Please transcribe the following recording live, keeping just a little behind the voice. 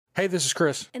Hey, this is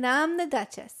Chris. And I'm the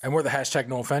Duchess. And we're the hashtag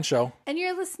No Offense Show. And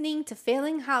you're listening to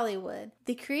Failing Hollywood,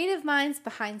 the creative minds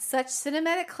behind such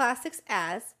cinematic classics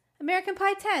as American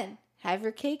Pie 10, Have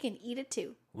Your Cake and Eat It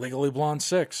Too. Legally Blonde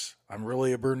 6, I'm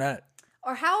Really a Brunette.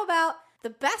 Or how about the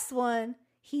best one,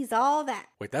 He's All That.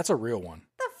 Wait, that's a real one.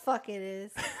 The fuck it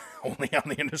is. Only on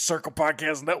the Inner Circle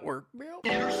Podcast Network.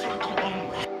 Inner Circle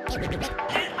only.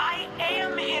 And I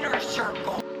am Inner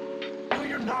Circle. No,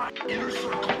 you're not. Inner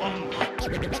Circle only.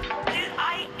 And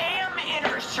I am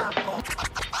Inner Circle.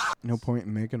 No point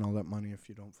in making all that money if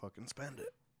you don't fucking spend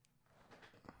it.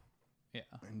 Yeah.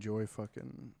 Enjoy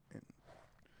fucking...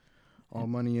 All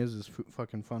money is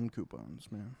fucking fun coupons,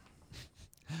 man.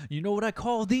 You know what I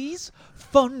call these?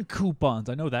 Fun coupons.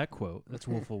 I know that quote. That's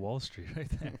Wolf of Wall Street right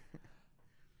there.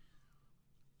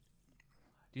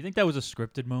 Do you think that was a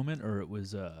scripted moment or it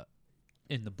was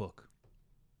in the book?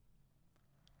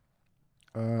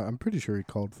 I'm pretty sure he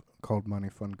called money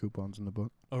fun coupons in the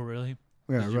book. Oh, really?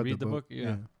 Yeah, Did I you read read the book.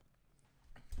 Yeah.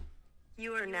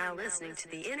 You are now listening to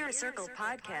the Inner Circle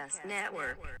Podcast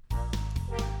Network.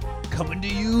 Coming to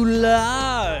you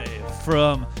live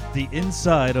from the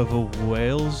inside of a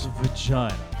whale's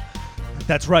vagina.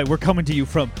 That's right, we're coming to you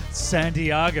from San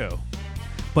Diego.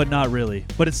 But not really.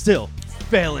 But it's still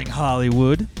Failing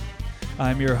Hollywood.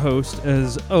 I'm your host,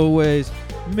 as always,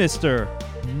 Mr.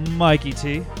 Mikey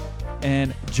T.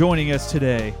 And joining us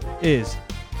today is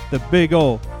the big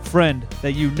old friend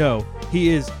that you know. He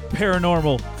is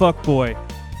Paranormal Fuckboy.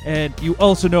 And you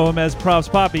also know him as Props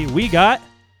Poppy. We got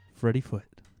Freddy Foot.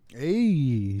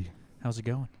 Hey. How's it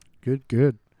going?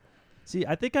 Good. See,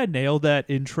 I think I nailed that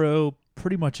intro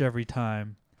pretty much every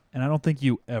time, and I don't think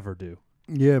you ever do.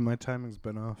 Yeah, my timing's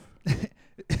been off.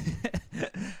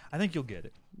 I think you'll get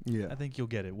it. Yeah. I think you'll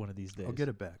get it one of these days. I'll get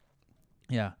it back.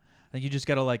 Yeah. I think you just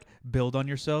got to, build on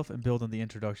yourself and build on the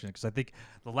introduction. Because I think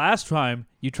the last time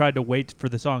you tried to wait for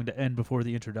the song to end before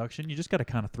the introduction, you just got to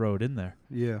kind of throw it in there.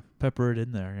 Yeah. Pepper it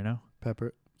in there, you know? Pepper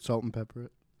it. Salt and pepper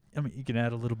it. I mean, you can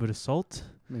add a little bit of salt.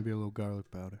 Maybe a little garlic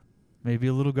powder. Maybe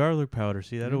a little garlic powder.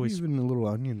 See, that Maybe always... even a little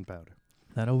onion powder.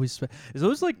 That always... Is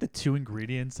those, the 2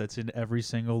 ingredients that's in every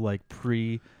single,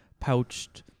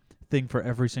 pre-pouched thing for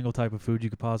every single type of food you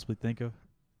could possibly think of?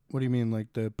 What do you mean, like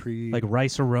the pre... Like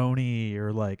rice-a-roni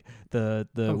or the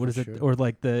Oh, what is for it? sure. Or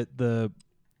the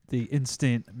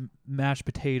instant mashed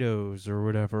potatoes or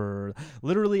whatever.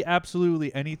 Literally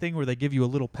absolutely anything where they give you a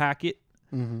little packet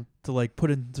Mm-hmm. to put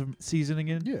in some seasoning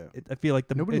in. Yeah. I feel like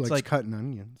Nobody it's likes cutting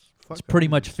onions. Fuck it's pretty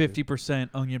much onions, dude. 50%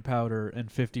 onion powder and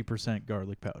 50%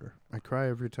 garlic powder. I cry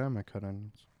every time I cut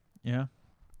onions. Yeah?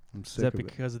 I'm Is sick that of it.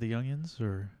 because of the onions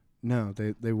or No,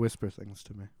 they whisper things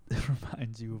to me. it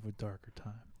reminds you of a darker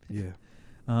time? Yeah.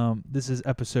 This is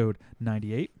episode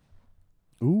 98.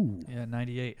 Ooh. Yeah,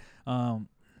 98.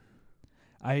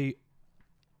 I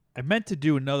meant to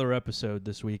do another episode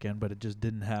this weekend, but it just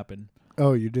didn't happen.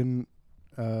 Oh, you didn't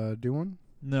do one?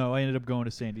 No, I ended up going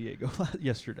to San Diego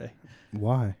yesterday.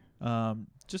 Why?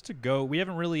 Just to go. We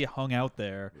haven't really hung out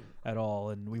there at all,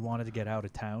 and we wanted to get out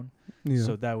of town. Yeah.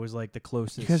 So that was the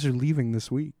closest. You guys are leaving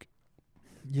this week.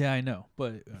 Yeah, I know.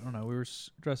 But I don't know. We were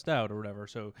stressed out or whatever.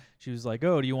 So she was like,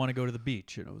 "Oh, do you want to go to the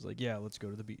beach?" And I was like, "Yeah, let's go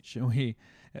to the beach." And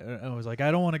I was like,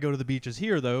 "I don't want to go to the beaches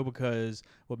here though, because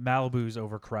Malibu's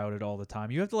overcrowded all the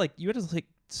time. You have to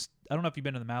I don't know if you've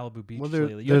been to the Malibu beach Well,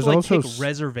 lately. You there's have to also take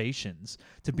reservations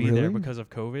to be there Really? because of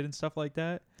COVID and stuff like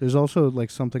that. There's also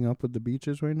something up with the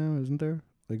beaches right now, isn't there?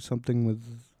 Something with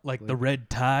Like the red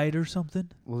tide or something.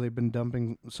 well, they've been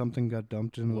dumping something got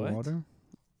dumped into What? the water.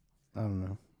 I don't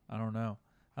know. I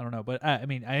don't know. But I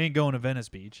mean, I ain't going to Venice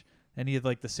Beach. Any of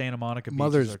the Santa Monica beaches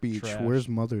Mother's are Beach. trash. Where's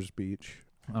Mother's Beach?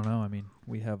 I don't know. I mean,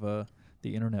 we have the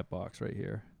internet box right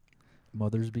here.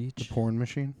 Mother's Beach. The porn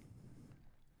machine.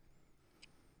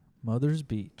 Mother's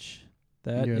Beach.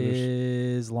 That Yeah, there's-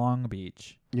 is Long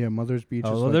Beach. Yeah, Mother's Beach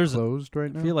Oh, is well, there's- closed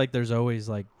right now. I feel like there's always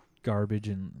garbage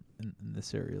in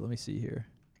this area. Let me see here.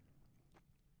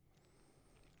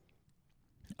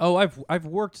 Oh, I've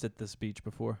worked at this beach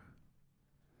before.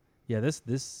 Yeah,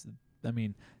 this I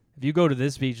mean, if you go to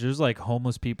this beach, there's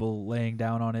homeless people laying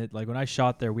down on it. When I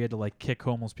shot there, we had to kick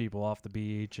homeless people off the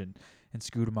beach and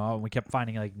scoot them out, and we kept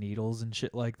finding needles and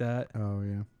shit like that. Oh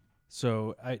yeah.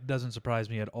 So it doesn't surprise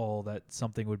me at all that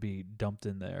something would be dumped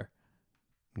in there.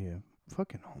 Yeah.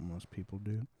 Fucking homeless people,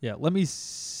 dude. Yeah, let me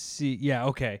see. Yeah,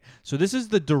 okay. So this is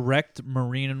the direct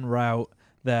marine route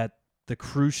that the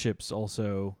cruise ships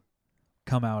also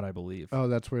come out, I believe. Oh,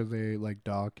 that's where they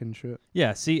dock and shit.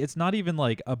 Yeah, see, it's not even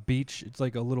a beach. It's a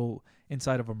little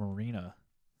inside of a marina.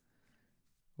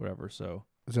 Whatever, so.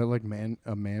 Is that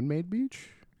a man-made beach?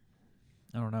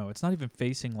 I don't know. It's not even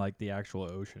facing the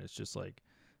actual ocean. It's just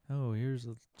Oh, here's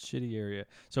a shitty area.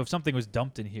 So if something was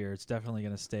dumped in here, it's definitely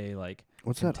gonna stay like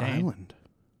What's that contained. island?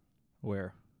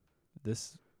 Where?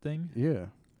 This thing? Yeah.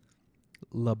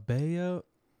 La Bella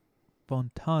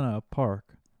Fontana Park.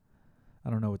 I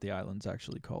don't know what the island's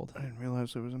actually called. I didn't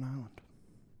realize there was an island.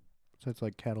 So it's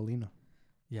like Catalina,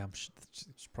 Yeah,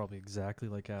 it's probably exactly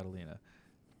like Catalina.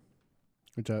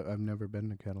 which I've never been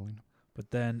to Catalina. But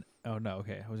then, oh no,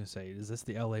 okay, I was gonna say, is this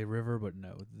the L.A. River? But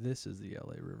no, this is the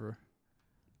L.A. River.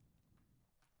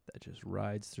 That just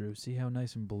rides through. See how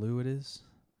nice and blue it is?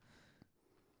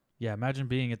 Yeah, imagine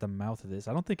being at the mouth of this.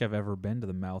 I don't think I've ever been to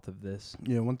the mouth of this.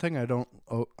 Yeah, one thing I don't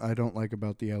like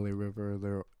about the LA River,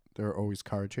 there are always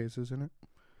car chases in it.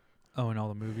 Oh, and all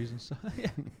the movies and stuff. Yeah.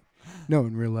 No,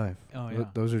 in real life. Oh yeah.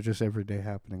 Those are just everyday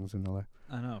happenings in LA.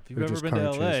 I know. If you've They're ever just been to car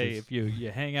L.A., chases. if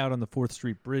you hang out on the 4th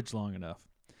Street Bridge long enough,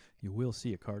 you will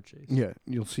see a car chase. Yeah,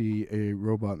 you'll see a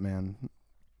robot man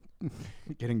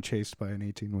getting chased by an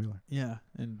 18-wheeler Yeah,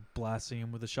 and blasting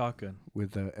him with a shotgun.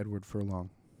 with Edward Furlong.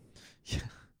 Yeah.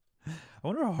 I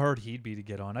wonder how hard he'd be to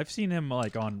get on. I've seen him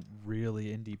like on really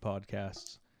indie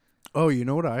podcasts. Oh, you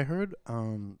know what I heard?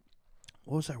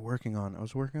 What was I working on? I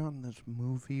was working on this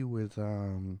movie with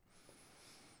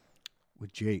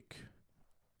Jake,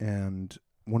 and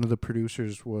one of the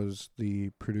producers was the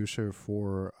producer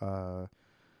for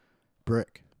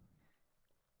Brick.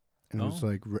 And it was Oh.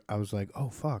 like, I was like, oh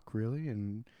fuck, really?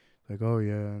 And like, oh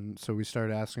yeah. And so we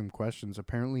started asking him questions.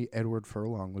 Apparently, Edward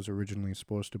Furlong was originally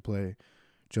supposed to play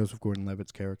Joseph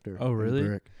Gordon-Levitt's character. Oh, in really?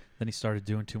 Brick. Then he started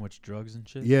doing too much drugs and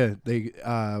shit. Yeah, they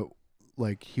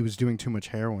like he was doing too much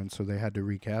heroin, so they had to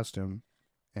recast him,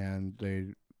 and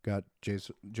they got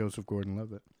Joseph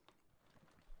Gordon-Levitt.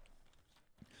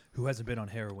 Who hasn't been on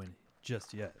heroin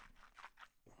just yet?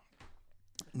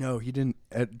 No, he didn't.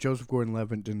 Joseph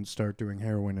Gordon-Levitt didn't start doing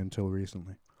heroin until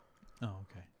recently. Oh,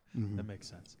 okay. Mhm. That makes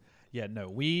sense. Yeah, no,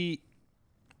 we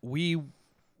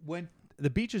went. The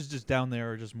beaches just down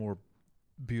there are just more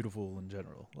beautiful in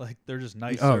general. Like they're just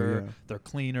nicer. yeah. They're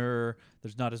cleaner.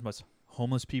 There's not as much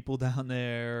homeless people down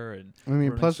there. And I mean,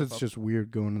 burning plus stuff it's up. just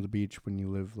weird going to the beach when you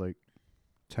live like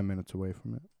 10 minutes away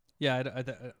from it. Yeah, I mean,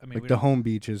 Like we the don't- home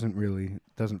beach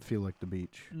doesn't feel like the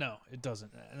beach. No, it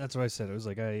doesn't. And that's what I said. It was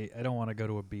like I don't want to go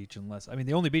to a beach unless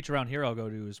the only beach around here I'll go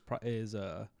to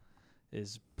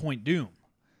is Point Doom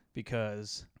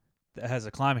because it has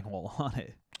a climbing wall on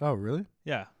it. Oh, really?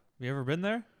 Yeah. Have you ever been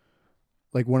there?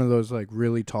 Like one of those like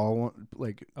really tall one,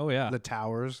 like Oh yeah. the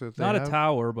towers that they Not have? a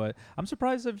tower, but I'm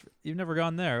surprised if you've never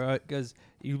gone there because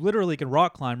you literally can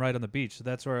rock climb right on the beach. So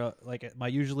that's where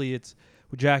usually it's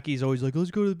Jackie's always like,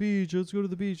 let's go to the beach,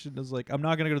 and it's like I'm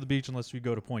not gonna go to the beach unless we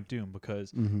go to Point Doom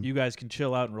because Mhm. you guys can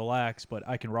chill out and relax, but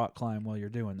I can rock climb while you're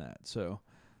doing that. So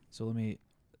let me.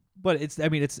 But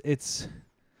it's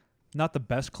not the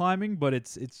best climbing, but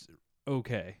it's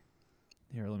okay.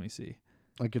 Here, let me see.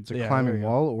 Like it's a Yeah, there climbing you go.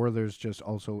 wall, or there's just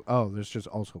also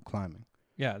climbing.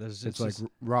 Yeah, there's It's, it's like just-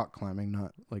 rock climbing,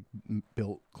 not like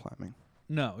built climbing.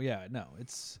 no,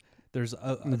 there's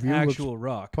The an view looks actual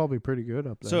rock. Probably pretty good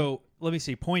up there. So let me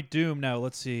see. Point Doom. Now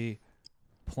let's see.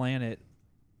 Planet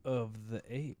of the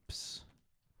Apes.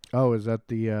 oh, is that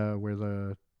the where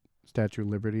the Statue of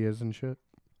Liberty is and shit?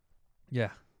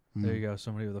 Yeah, there Mm. you go.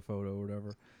 Somebody with a photo or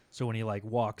whatever. So when he like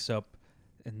walks up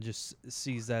and just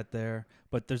sees that there,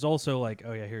 but there's also like,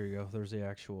 oh yeah, here you go. There's the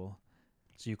actual.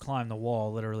 So you climb the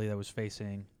wall literally that was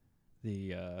facing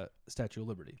the Statue of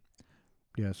Liberty.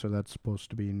 Yeah, so that's supposed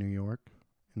to be in New York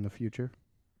in the future.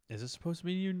 Is it supposed to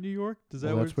be in New York? Does that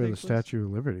Well, where that's it where the takes place? Statue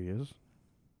of Liberty is.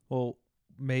 Well,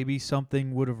 maybe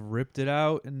something would have ripped it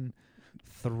out and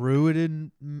threw it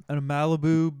in a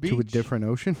Malibu beach To a different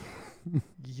ocean.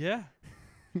 Yeah.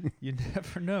 You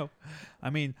never know. I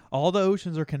mean, all the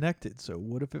oceans are connected, so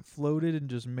what if it floated and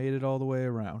just made it all the way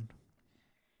around?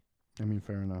 I mean,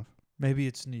 fair enough. Maybe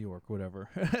it's New York, whatever.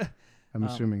 I'm Um,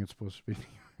 assuming it's supposed to be.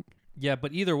 Yeah,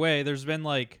 but either way, there's been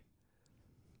like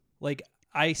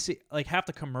I see like half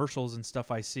the commercials and stuff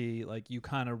I see, like you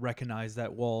kind of recognize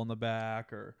that wall in the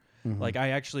back or Mhm. like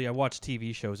I watch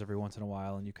TV shows every once in a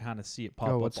while and you kind of see it pop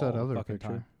up. Oh, what's that all the other fucking picture?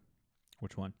 time.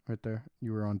 Which one? Right there.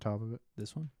 You were on top of it.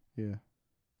 This one? Yeah.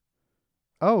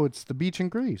 Oh, it's the beach in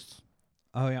Greece.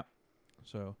 Oh yeah.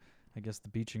 So, I guess the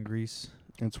beach in Greece.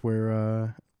 It's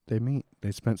where they meet.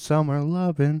 They spent summer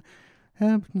loving.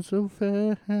 Happened so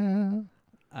fast.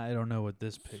 I don't know what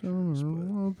this picture Summer is, but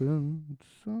loving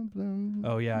something.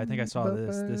 oh yeah, I think I saw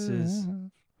this. This is fast.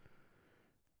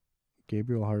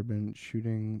 Gabriel Hardman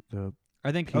shooting the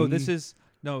I think P. oh this is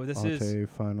no, this is Ate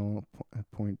final at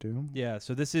Point Doom. yeah,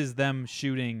 so this is them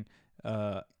shooting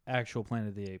actual Planet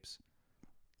of the Apes.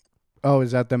 Oh,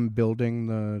 is that them building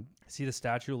the See the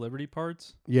Statue of Liberty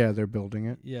parts? Yeah, they're building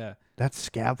it. Yeah. That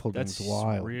scaffolding's That's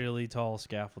wild. really tall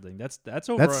scaffolding. That's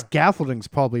over That scaffolding's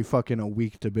probably fucking a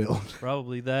week to build.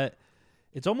 probably that.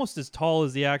 It's almost as tall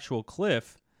as the actual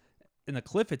cliff, and the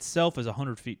cliff itself is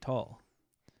 100 feet tall.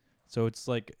 So it's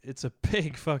like it's a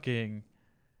big fucking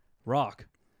rock,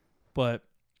 but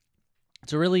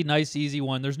it's a really nice, easy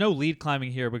one. There's no lead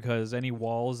climbing here because any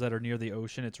walls that are near the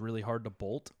ocean, it's really hard to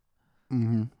bolt.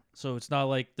 Mm-hmm. So it's not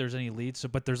like there's any leads. So,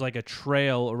 but there's like a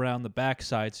trail around the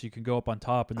backside, so you can go up on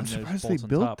top, and I'm then there's surprised they bolts on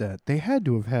built top. that. They had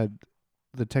to have had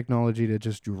the technology to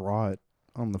just draw it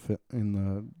on the in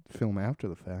the film after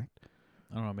the fact.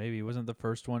 I don't know. Maybe it wasn't the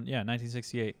first one. Yeah,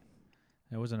 1968.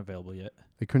 It wasn't available yet.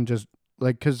 They couldn't just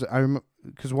like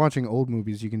because watching old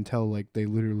movies, you can tell like they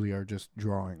literally are just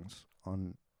drawings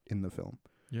in the film.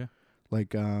 Yeah.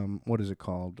 Like what is it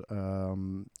called?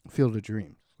 Field of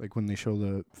Dreams. Like when they show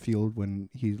the field when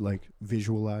he like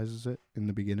visualizes it in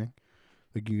the beginning,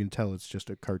 like you can tell it's just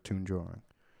a cartoon drawing.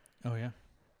 Oh yeah.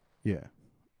 Yeah.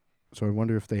 So I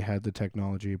wonder if they had the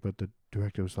technology, but the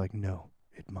director was like, "No,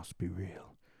 it must be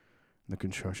real." And the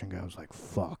construction guy was like,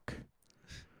 "Fuck."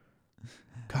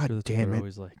 God Sure, that's what damn they're it!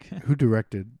 always like Who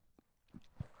directed?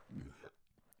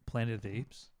 Planet of the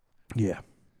Apes. Yeah.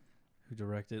 Who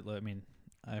directed? I mean,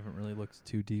 I haven't really looked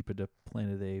too deep into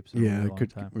Planet of the Apes. In a Yeah, really I long could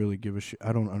time. really give a shit.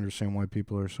 I don't understand why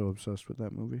people are so obsessed with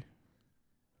that movie.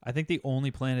 I think the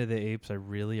only Planet of the Apes I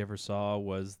really ever saw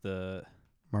was the.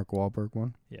 Mark Wahlberg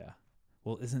one? Yeah.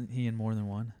 Well, isn't he in more than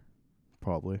one?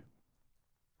 Probably.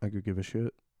 I could give a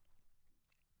shit.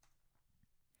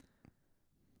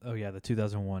 Oh yeah, the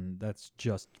 2001. That's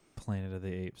just Planet of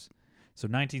the Apes. So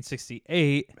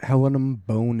 1968. Helena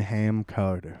Bonham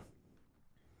Carter.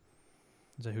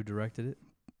 Is that who directed it?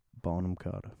 Bonham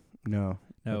Carter. No.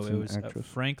 No, that's it an was actress.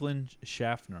 Franklin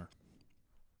Schaffner.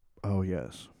 Oh,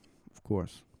 yes. Of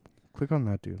course. Click on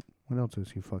that dude. What else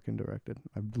has he fucking directed?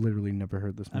 I've literally never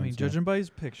heard this I mean, man's name. judging by his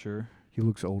picture, He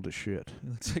looks old as shit. he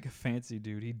looks like a fancy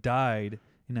dude. He died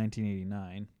in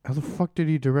 1989. How the fuck did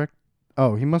he direct?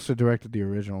 Oh, he must have directed the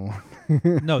original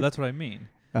one. No, that's what I mean.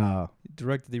 Oh. He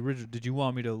directed the original. Did you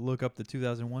want me to look up the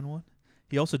 2001 one?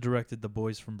 He also directed The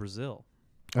Boys from Brazil.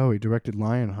 Oh, he directed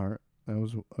Lionheart. That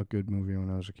was a good movie when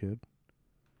I was a kid.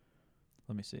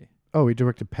 Let me see. Oh, he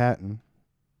directed Patton.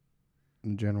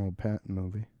 The General Patton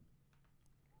movie.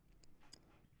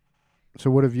 So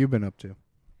what have you been up to?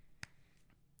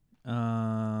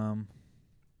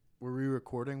 Were we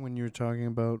recording when you were talking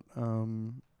about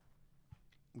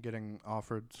getting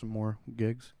offered some more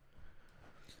gigs?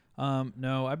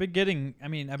 No, I've been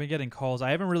getting calls.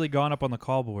 I haven't really gone up on the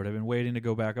call board. I've been waiting to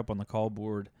go back up on the call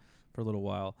board for a little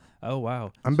while. Oh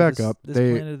wow, I'm back up. This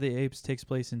Planet of the Apes takes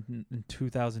place in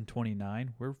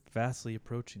 2029. We're vastly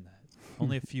approaching that.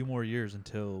 Only a few more years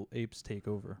until apes take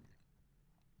over.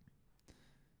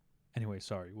 Anyway,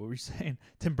 sorry. What were you saying?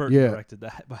 Tim Burton directed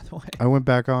that, by the way. I went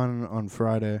back on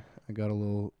Friday. I got a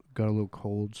little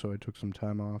cold, so I took some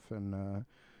time off, and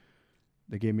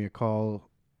they gave me a call,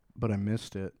 but I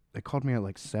missed it. They called me at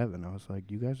like 7. I was like,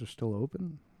 "You guys are still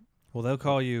open?" Well, they'll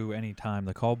call you anytime.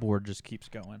 The call board just keeps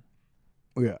going.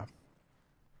 Yeah.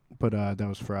 But that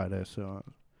was Friday, so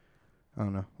I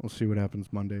don't know. We'll see what happens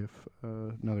Monday if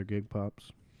another gig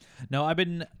pops. No, I've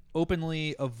been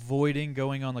openly avoiding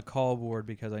going on the call board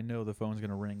because I know the phone's going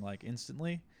to ring like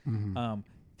instantly. Mm-hmm.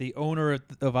 The owner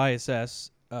of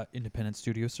ISS, Independent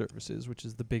Studio Services, which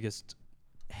is the biggest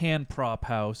hand prop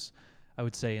house, I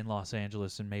would say, in Los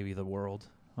Angeles and maybe the world.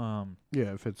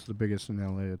 Yeah, if it's the biggest in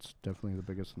LA, it's definitely the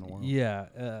biggest in the world.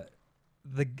 Yeah.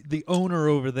 The owner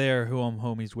over there, who I'm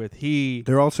homies with,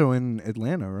 They're also in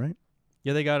Atlanta, right?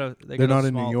 yeah, they're They're not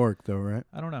in New York, though, right?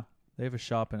 I don't know. They have a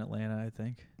shop in Atlanta, I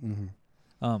think.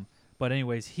 Mm-hmm. But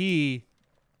anyways, he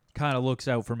kind of looks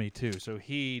out for me too, so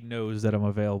he knows that I'm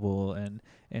available and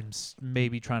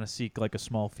maybe trying to seek like a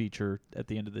small feature at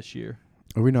the end of this year.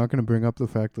 Are we not going to bring up the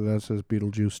fact that says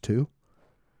Beetlejuice 2?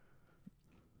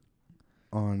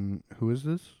 On who is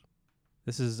this?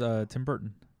 This is Tim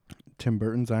Burton. Tim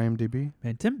Burton's IMDb?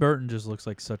 Man, Tim Burton just looks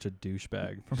like such a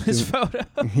douchebag from his photos.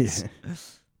 Yeah.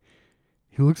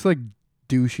 He looks like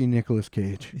douchey Nicolas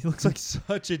Cage. He looks like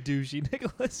such a douchey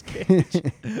Nicolas Cage.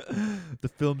 The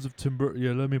films of Tim Burton.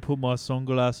 Yeah, let me put my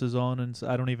sunglasses on, and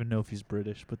I don't even know if he's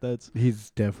British, but that's. He's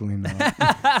definitely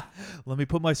not. Let me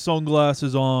put my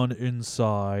sunglasses on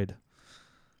inside.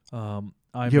 You're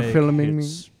filming me?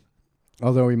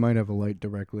 Although he might have a light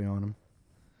directly on him.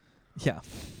 Yeah.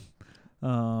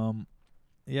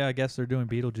 Yeah, I guess they're doing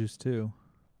Beetlejuice too.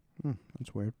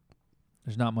 That's weird.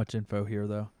 There's not much info here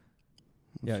though.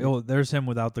 Yeah. see. Oh, there's him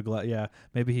without the glass. Yeah.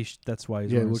 Maybe that's why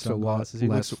he's Yeah, it wearing looks a lot sunglasses. He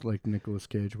less looks like Nicolas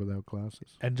Cage without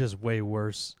glasses. and just way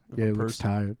worse. Of Yeah, a he looks person.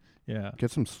 tired. Yeah.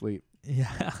 Get some sleep.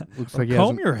 Yeah. Looks Or like he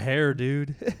comb hasn't. your hair,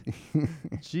 dude.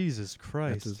 Jesus That's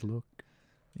Christ. his look.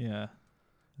 Yeah.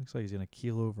 Looks like he's going to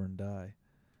keel over and die.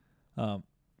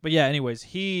 But yeah, anyways,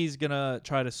 he's going to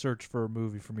try to search for a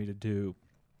movie for me to do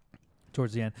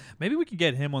towards the end. Maybe we can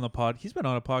get him on the pod. He's been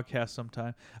on a podcast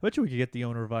sometime. I bet you we could get the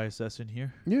owner of ISS in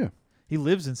here. Yeah. He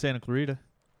lives in Santa Clarita.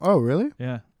 Oh, really?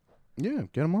 Yeah. Yeah,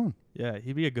 get him on. Yeah,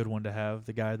 he'd be a good one to have.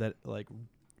 The guy that like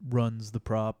runs the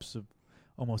props of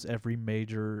almost every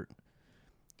major.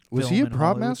 Was film he a in prop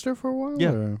Hollywood. master for a while?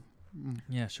 Yeah. or-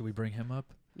 Yeah, should we bring him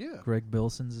up? Yeah. Greg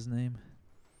Bilson's his name.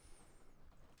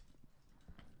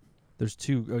 There's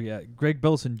two. Oh yeah, Greg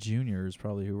Bilson Jr. is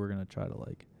probably who we're gonna try to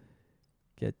like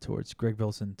get towards. Greg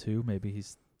Bilson 2, maybe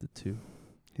he's the 2.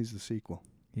 He's the sequel.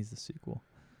 He's the sequel.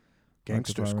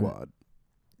 Gangster Mark Squad.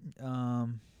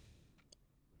 Department.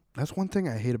 That's one thing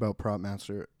I hate about Prop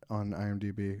Master on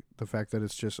IMDb. The fact that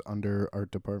it's just under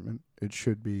art department. It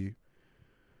should be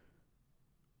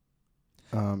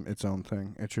its own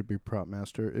thing. It should be Prop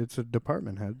Master. It's a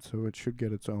department head, so it should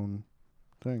get its own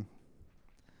thing.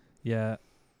 Yeah,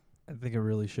 I think it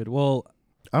really should. Well,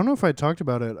 I don't know if I talked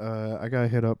about it. I got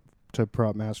hit up to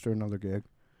Prop Master, another gig.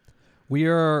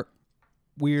 we're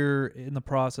in the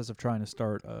process of trying to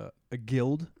start a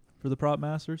guild for the prop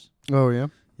masters. Oh, yeah?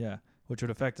 Yeah, which would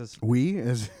affect us. We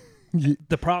as...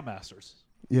 The prop masters.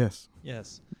 yes.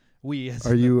 Yes, we. As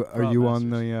Are the you prop on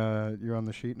masters. the you're on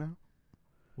the sheet now?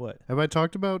 What? Have I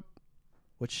talked about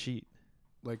What sheet?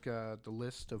 like the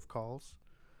list of calls?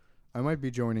 I might be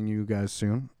joining you guys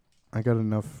soon. I got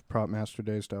enough Prop Master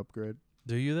days to upgrade.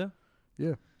 Do you though?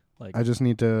 Yeah. Like I just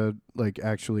need to like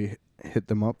actually hit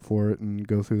them up for it and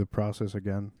go through the process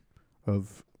again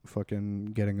of fucking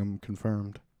getting them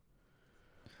confirmed.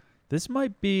 this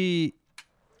might be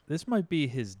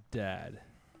his dad.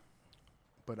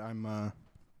 But I'm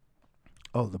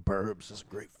oh, The Burbs is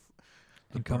great.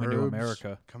 In Coming to Burbs,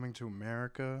 America. Coming to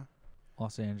America.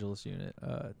 Los Angeles unit.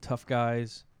 Tough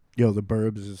Guys. Yo, The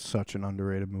Burbs is such an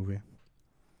underrated movie.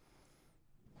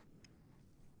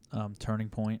 Turning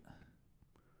Point.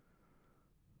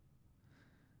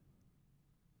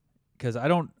 Because I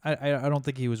don't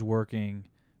think he was working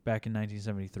back in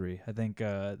 1973. I think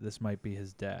this might be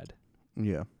his dad,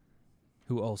 Yeah.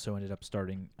 who also ended up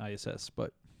starting ISS.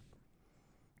 But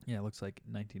yeah, it looks like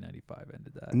 1995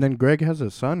 ended that. And then Greg has a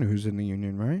son who's in the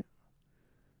union, right?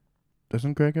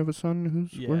 Doesn't Greg have a son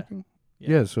who's Yeah. working?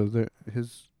 Yeah, so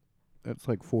that's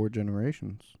like 4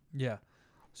 generations. Yeah.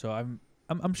 So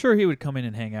I'm sure he would come in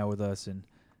and hang out with us and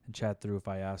chat through if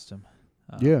I asked him.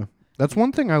 Yeah. That's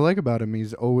one thing I like about him.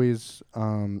 He's always,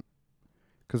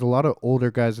 because a lot of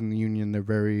older guys in the union, they're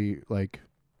very, like,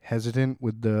 hesitant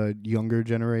with the younger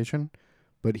generation.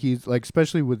 But he's, like,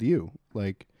 especially with you,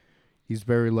 like, he's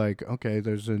very, like, okay,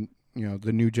 there's the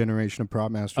new generation of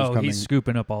prop masters coming. He's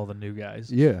scooping up all the new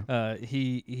guys. Yeah.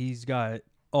 He's got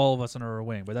all of us under our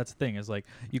wing. But that's the thing is like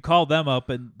you call them up,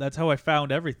 and that's how I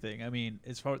found everything. I mean,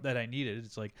 as far that I needed,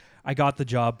 it's like I got the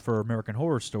job for American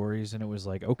Horror Stories, and it was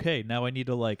like, okay, now I need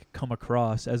to like come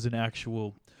across as an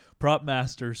actual prop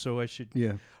master, so I should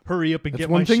Yeah. hurry up and That's get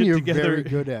one my thing shit you're together. very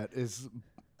good at is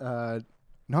not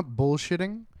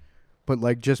bullshitting, but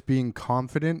like just being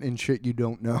confident in shit you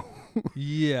don't know.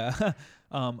 Yeah.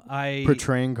 I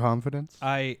Portraying confidence.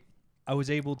 I was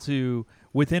able to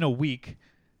within a week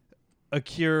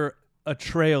accrue a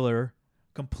trailer,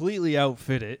 completely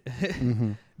outfit it,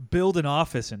 Mm-hmm. build an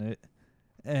office in it,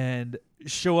 and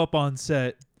show up on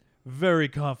set very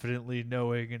confidently,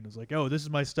 knowing and it's like, oh, this is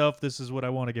my stuff. This is what I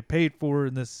want to get paid for,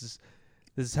 and this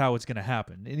is how it's going to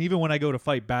happen. And even when I go to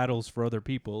fight battles for other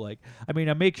people, like, I mean,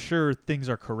 I make sure things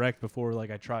are correct before like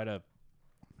I try to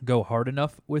go hard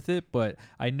enough with it, but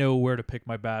I know where to pick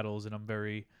my battles, and I'm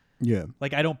very Yeah.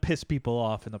 like I don't piss people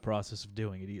off in the process of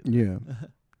doing it either. Yeah.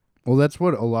 Well, that's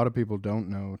what a lot of people don't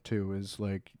know too. Is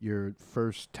like your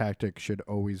first tactic should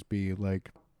always be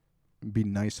like be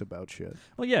nice about shit.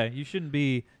 Well, yeah, you shouldn't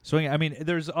be swinging. I mean,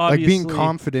 there's Like obviously being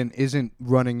confident isn't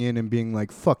running in and being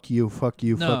like fuck you, fuck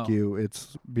you, fuck No. you.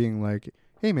 It's being like,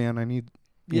 hey man, I need.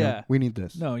 you know, Yeah. we need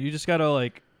this. No, you just gotta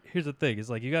like. Here's the thing: is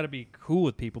like you gotta be cool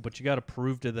with people, but you gotta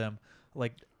prove to them,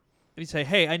 like, if you say,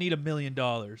 "Hey, I need $1 million,"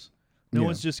 no Yeah.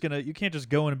 one's just gonna. You can't just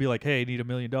go in and be like, "Hey, I need $1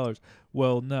 million."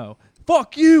 Well, no.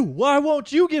 Fuck you! Why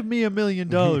won't you give me $1 million,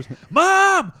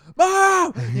 Mom?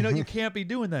 Mom! You know you can't be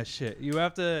doing that shit. You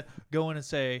have to go in and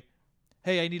say,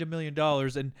 "Hey, I need $1 million,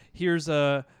 and here's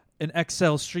an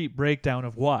Excel sheet breakdown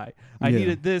of why. I Yeah.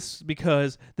 needed this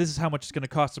because this is how much it's going to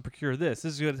cost to procure this.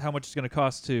 This is how much it's going to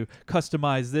cost to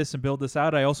customize this and build this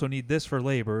out. I also need this for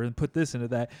labor and put this into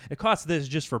that. It costs this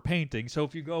just for painting. So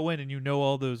if you go in and you know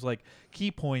all those like key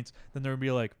points, then they'll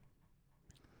be like,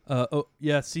 oh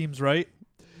yeah, seems right.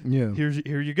 Yeah.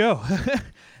 Here you go.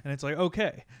 And it's like,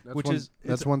 okay,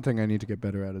 That's one thing I need to get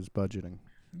better at is budgeting.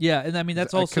 yeah. And I mean,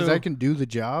 that's also because I can do the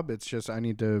job. It's just I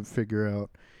need to figure out.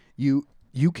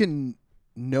 You can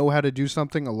know how to do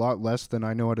something a lot less than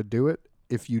I know how to do it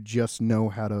if you just know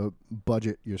how to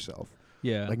budget yourself.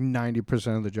 yeah. Like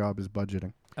 90% of the job is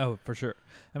budgeting. Oh, for sure.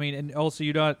 I mean, and also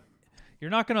you're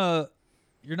not gonna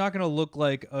look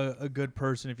like a good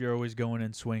person if you're always going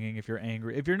and swinging. If you're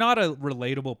angry, if you're not a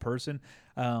relatable person,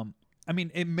 I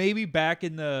mean, it maybe back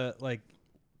in the like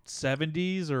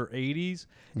 70s or 80s,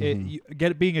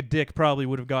 being a dick probably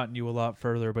would have gotten you a lot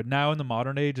further. But now in the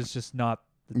modern age, it's just not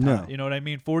the time. No. You know what I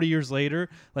mean? 40 years later,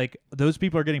 like those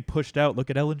people are getting pushed out. Look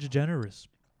at Ellen DeGeneres.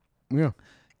 Yeah.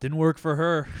 Didn't work for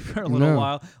her for a little No.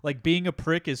 while. Like being a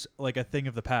prick is like a thing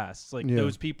of the past. It's like Yeah.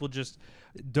 those people just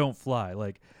don't fly.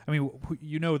 Like I mean,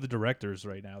 you know the directors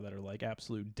right now that are like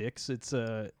absolute dicks. It's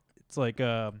like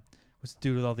what's the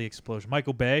dude with all the explosion?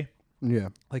 Michael Bay. Yeah.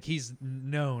 Like he's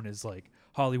known as like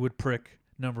Hollywood prick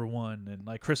 #1, and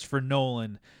like Christopher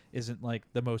Nolan isn't like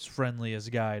the most friendliest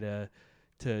guy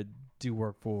to do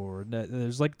work for. And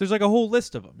there's like a whole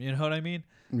list of them. You know what I mean?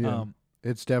 Yeah.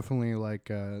 It's definitely like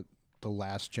the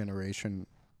last generation,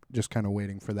 just kind of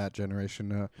waiting for that generation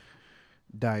to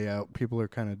die out. People are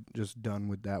kind of just done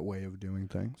with that way of doing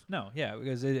things. No, yeah,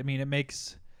 because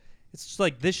it's just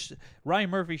like this. Ryan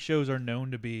Murphy shows are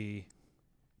known to be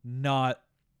not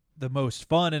the most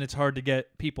fun, and it's hard to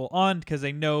get people on because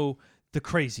they know the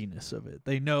craziness of it.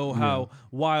 They know how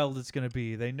wild it's going to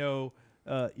be. They know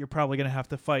you're probably going to have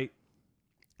to fight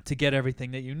to get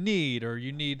everything that you need, or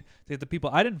you need to get the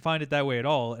people. I didn't find it that way at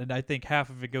all, and I think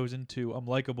half of it goes into I'm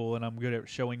likable and I'm good at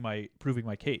proving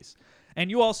my case. And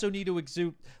you also need to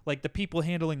exude, like, the people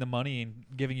handling the money and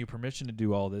giving you permission to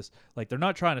do all this. Like, they're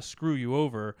not trying to screw you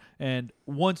over. And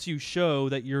once you show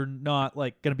that you're not,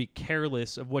 like, going to be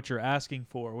careless of what you're asking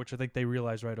for, which I think they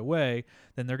realize right away,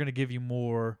 then they're going to give you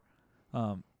more,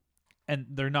 and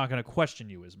they're not going to question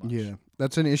you as much. Yeah.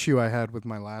 That's an issue I had with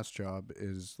my last job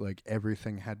is, like,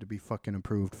 everything had to be fucking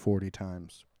approved 40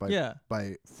 times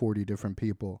by 40 different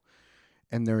people.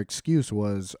 And their excuse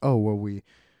was, oh, well,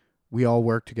 we all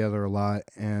work together a lot,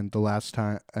 and the last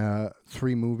time,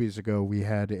 3 movies ago, we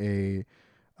had a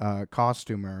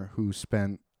costumer who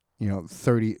spent, went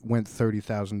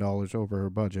 $30,000 over her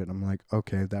budget. I'm like,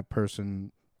 okay, that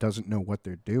person doesn't know what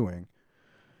they're doing,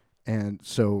 and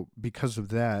so because of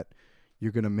that,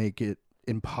 you're gonna make it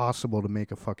impossible to make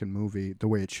a fucking movie the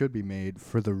way it should be made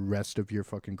for the rest of your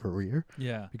fucking career.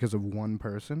 Yeah. Because of one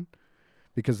person,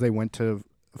 because they went to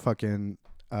fucking.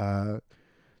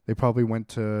 They probably went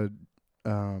to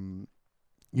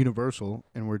Universal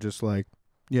and were just like,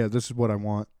 yeah, this is what I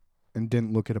want, and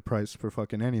didn't look at a price for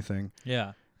fucking anything,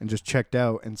 Yeah. and just checked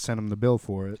out and sent them the bill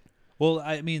for it. Well,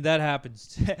 I mean, that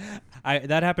happens.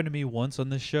 That happened to me once on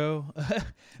this show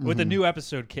with the new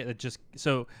episode.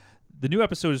 So the new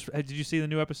episode is. Did you see the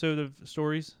new episode of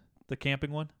Stories, the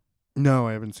camping one? No,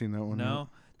 I haven't seen that one. No,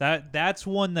 that's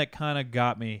one that kind of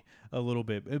got me a little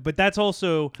bit. But that's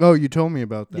also. Oh, you told me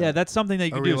about that. Yeah, that's something that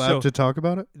you Are can we do. allowed to talk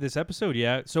about it? This episode,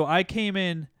 yeah. So I've come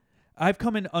in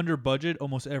under budget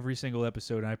almost every single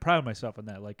episode, and I pride myself on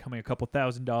that, like coming a couple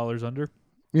 $1,000s under.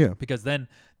 Yeah. Because then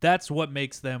that's what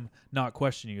makes them not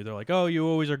question you. They're like, oh, you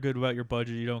always are good about your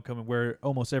budget. You don't come in, where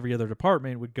almost every other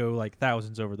department would go like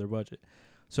thousands over their budget.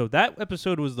 So that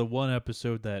episode was the one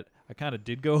episode that I kind of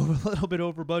did go a little bit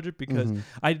over budget, because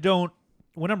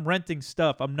when I'm renting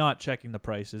stuff, I'm not checking the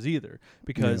prices either,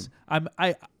 because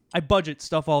I budget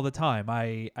stuff all the time.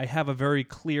 I have a very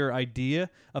clear idea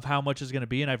of how much is going to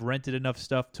be, and I've rented enough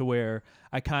stuff to where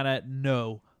I kind of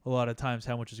know a lot of times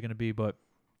how much is going to be. But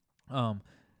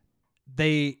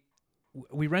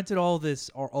we rented all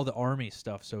the Army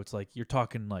stuff, so it's like you're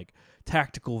talking like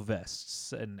tactical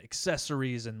vests and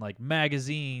accessories and like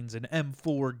magazines and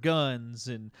M4 guns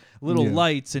and little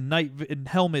lights and and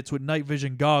helmets with night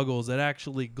vision goggles that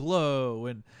actually glow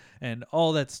and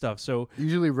all that stuff. So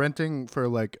usually renting for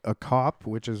like a cop,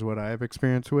 which is what I have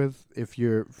experience with,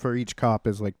 for each cop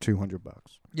is like $200.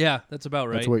 yeah, that's about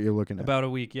right. That's what you're looking at. About a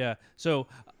week, yeah. So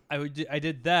I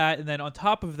did that, and then on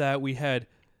top of that, we had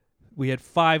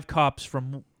 5 cops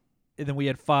and then we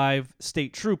had 5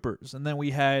 state troopers, and then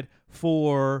we had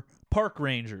 4 park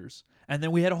rangers, and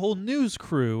then we had a whole news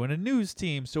crew and a news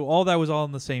team. So all that was all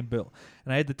in the same bill,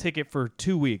 and I had the ticket for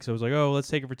 2 weeks. I was like, oh, let's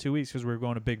take it for 2 weeks because we were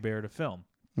going to Big Bear to film.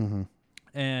 Mm-hmm.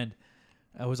 And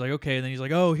I was like, okay. And then he's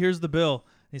like, oh, here's the bill.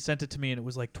 He sent it to me, and it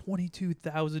was like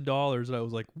 $22,000, and I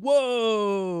was like,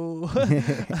 "Whoa!"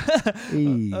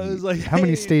 Hey, I was like, how many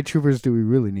hey. state troopers do we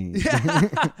really need?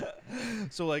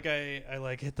 So like I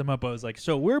like hit them up. I was like,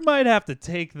 so we might have to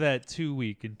take that 2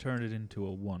 week and turn it into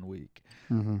a 1 week.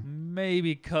 Mm-hmm.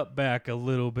 Maybe cut back a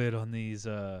little bit on these.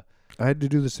 I had to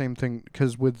do the same thing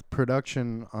because with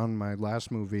production on my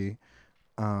last movie,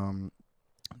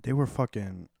 they were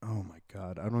fucking. Oh my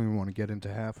god, I don't even want to get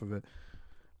into half of it.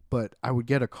 But I would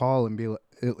get a call and be like,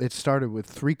 it started with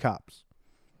 3 cops.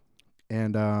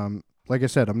 And like I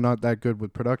said, I'm not that good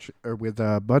with production or with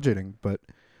budgeting, but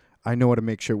I know how to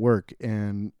make shit work.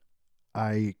 And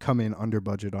I come in under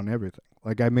budget on everything.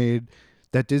 Like I made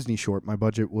that Disney short. My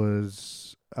budget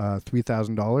was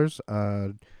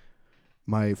 $3,000.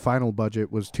 My final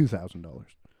budget was $2,000.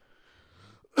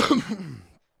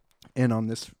 And on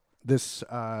this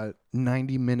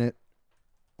 90-minute,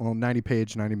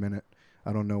 90-page, 90-minute.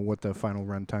 I don't know what the final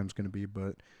run time's going to be,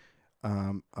 but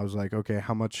I was like, okay,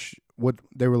 how much? What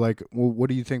they were like, well, what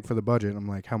do you think for the budget? I'm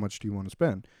like, how much do you want to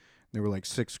spend? They were like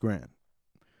 $6,000,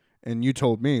 and you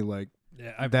told me like,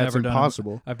 Yeah, I've that's never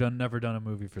impossible. never done a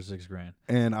movie for $6,000.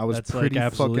 And I was That's, pretty like,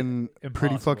 absolutely pretty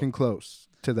impossible. fucking close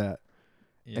to that.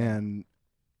 Yeah. And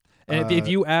if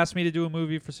you asked me to do a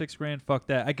movie for $6,000, fuck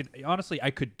that. I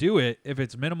could do it if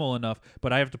it's minimal enough,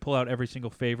 but I have to pull out every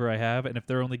single favor I have, and if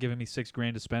they're only giving me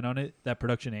 $6,000 to spend on it, that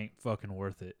production ain't fucking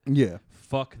worth it. yeah.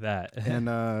 Fuck that. And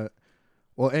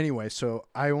well, anyway, so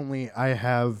I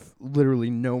have literally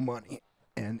no money,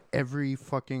 and every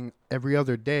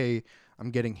other day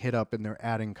I'm getting hit up and they're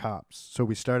adding cops. So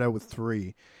we start out with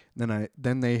 3.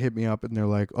 Then they hit me up and they're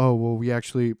like, "Oh,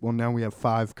 well now we have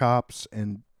 5 cops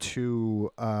and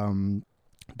 2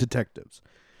 detectives."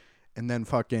 And then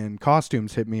fucking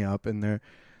costumes hit me up and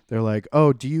they're like,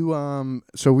 "Oh, do you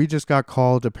so we just got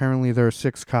called. Apparently there are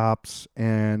 6 cops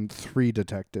and 3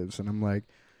 detectives." And I'm like,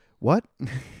 "What?"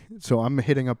 So I'm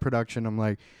hitting up production. I'm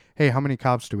like, "Hey, how many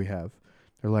cops do we have?"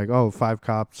 They're like, "Oh, 5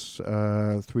 cops,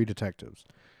 3 detectives."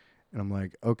 And I'm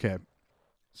like, "Okay."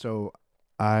 So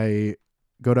I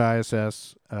go to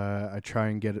ISS. I try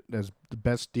and get it as the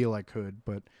best deal I could,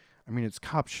 but I mean, it's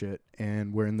cop shit,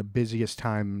 and we're in the busiest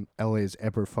time LA's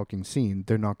ever fucking seen.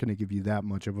 They're not going to give you that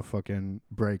much of a fucking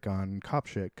break on cop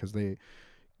shit because they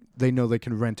know they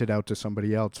can rent it out to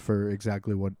somebody else for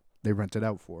exactly what they rent it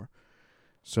out for.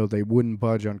 So they wouldn't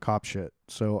budge on cop shit.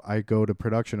 So I go to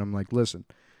production. I'm like, "Listen,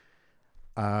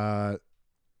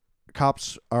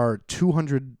 cops are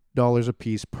 $200 a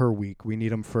piece per week. We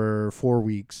need them for 4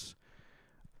 weeks.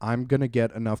 I'm going to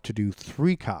get enough to do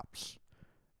 3 cops.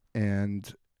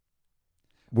 And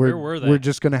Where were they? we're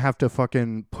just going to have to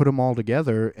fucking put them all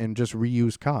together and just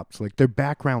reuse cops. Like, they're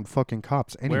background fucking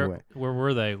cops anyway." Where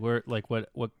were they?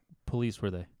 What police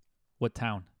were they? What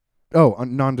town? Oh,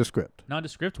 nondescript.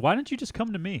 Nondescript? Why didn't you just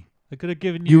come to me? I could have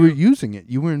given You were using it.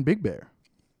 You were in Big Bear.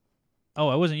 Oh,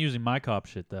 I wasn't using my cop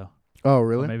shit though. Oh, Or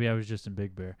really? maybe I was just in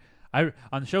Big Bear.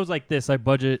 On shows like this, I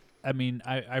budget. I mean,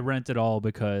 I rent it all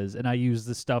because, and I use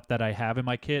the stuff that I have in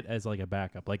my kit as like a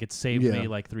backup. Like it saved Yeah. me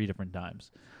like 3 different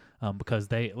times, because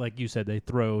they, like you said,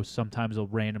 sometimes they'll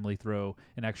randomly throw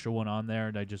an extra one on there,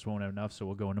 and I just won't have enough, so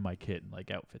we'll go into my kit and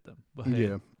like outfit them. But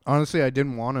Yeah. Honestly, I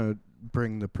didn't want to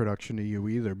bring the production to you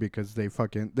either because they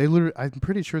literally, I'm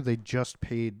pretty sure they just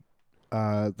paid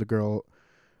the girl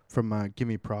from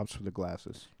Gimme Props for the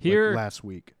glasses Here- last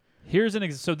week. Here's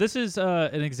so this is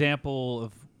an example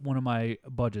of one of my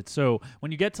budgets. So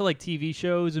when you get to like TV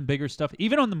shows and bigger stuff,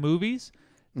 even on the movies,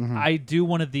 Mm-hmm. I do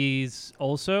one of these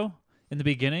also in the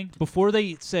beginning before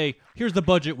they say, "Here's the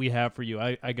budget we have for you."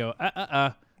 I go,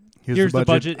 Here's the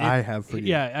budget it- I have for you.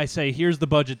 Yeah, I say, "Here's the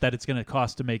budget that it's going to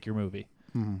cost to make your movie,"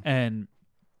 and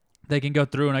they can go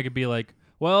through, and I could be like,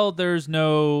 "Well, there's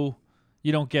no,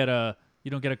 you don't get a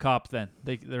cop then.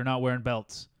 They're not wearing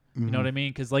belts." You know what I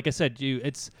mean? Because like I said,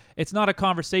 it's not a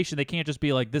conversation. They can't just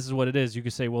be like, "This is what it is." You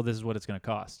can say, "Well, this is what it's going to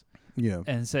cost," Yeah.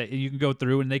 and say you can go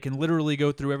through, and they can literally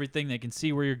go through everything. They can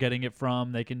see where you're getting it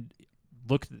from. They can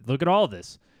look at all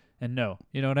this and know.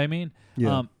 You know what I mean?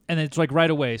 Yeah. And it's like right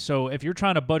away. So if you're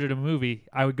trying to budget a movie,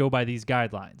 I would go by these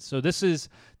guidelines. So this is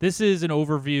an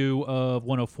overview of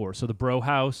 104. So the Bro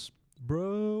House.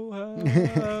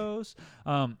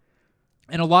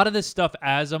 And a lot of this stuff,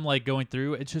 as I'm like going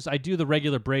through, it's just I do the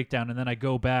regular breakdown and then I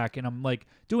go back and I'm like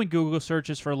doing Google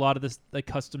searches for a lot of this like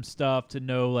custom stuff to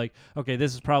know like, okay,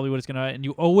 this is probably what it's gonna. And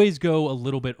you always go a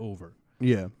little bit over.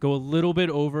 Yeah. Go a little bit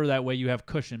over, that way you have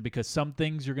cushion, because some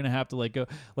things you're gonna have to like go.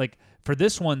 Like for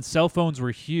this one, cell phones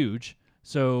were huge,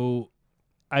 so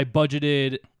I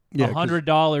budgeted Yeah, 'cause-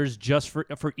 $100 just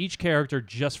for each character,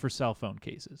 just for cell phone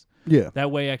cases. Yeah. That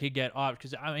way I could get off,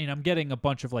 because I mean I'm getting a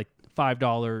bunch of like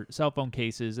 $5 cell phone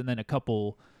cases and then a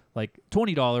couple like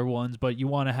 $20 ones, but you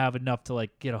want to have enough to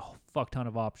like get a fuck ton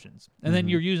of options, and then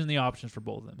you're using the options for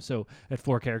both of them. So at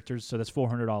 4 characters, so that's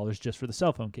 $400 just for the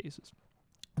cell phone cases.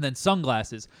 And then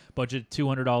sunglasses, budget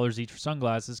 $200 each for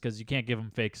sunglasses, because you can't give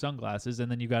them fake sunglasses, and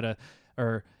then you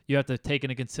have to take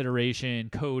into consideration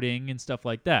coding and stuff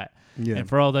like that. Yeah. And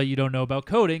for all that you don't know about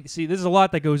coding, see, there's a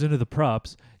lot that goes into the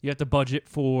props. You have to budget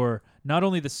for not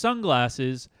only the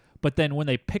sunglasses, but then when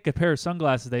they pick a pair of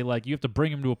sunglasses you have to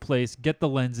bring them to a place, get the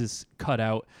lenses cut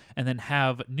out, and then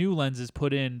have new lenses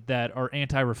put in that are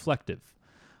anti-reflective.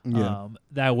 Yeah.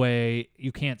 That way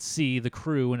you can't see the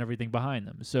crew and everything behind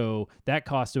them. So that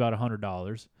costs about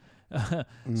 $100.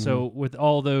 So with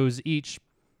all those each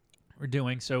we're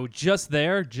doing, so just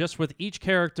with each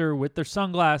character, with their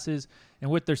sunglasses and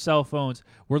with their cell phones,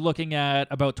 we're looking at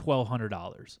about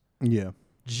 $1,200. Yeah.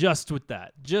 Just with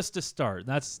that, just to start.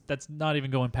 That's not even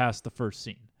going past the first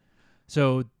scene.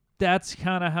 So that's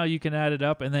kind of how you can add it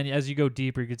up. And then as you go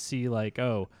deeper, you could see like,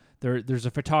 oh, there's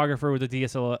a photographer with a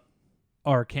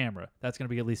DSLR camera. That's going to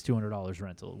be at least $200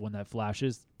 rental when that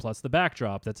flashes, plus the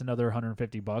backdrop. That's another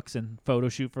 $150, and photo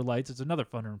shoot for lights. It's another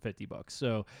 $150.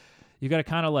 So you got to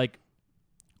kind of like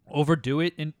overdo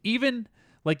it, and even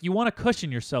like you want to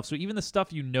cushion yourself. So even the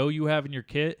stuff you have in your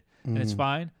kit and it's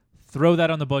fine, throw that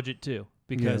on the budget too.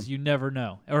 Because you never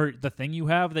know. Or the thing you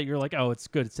have that you're like, oh, it's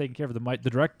good, it's taken care of.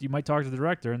 You might talk to the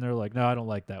director, and they're like, no, I don't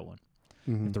like that one.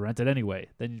 You have to rent it anyway.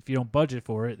 Then if you don't budget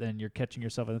for it, then you're catching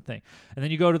yourself in the thing. And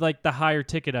then you go to like the higher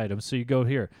ticket items. So you go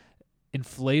here,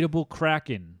 inflatable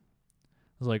Kraken.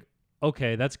 I was like,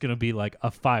 okay, that's going to be like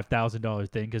a $5,000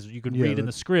 thing, because you could read in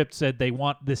the script said they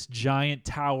want this giant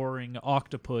towering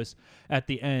octopus at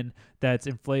the end that's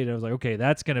inflated. I was like, okay,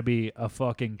 that's going to be a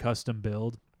fucking custom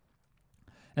build.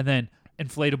 And then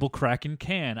inflatable Kraken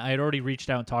can. I had already reached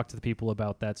out and talked to the people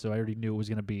about that, so I already knew it was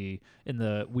going to be in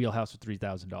the wheelhouse for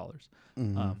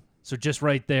 $3,000. So just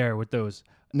right there with those.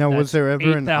 Now, was there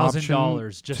ever an option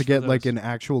 $8,000 just to get for like those. an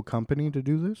actual company to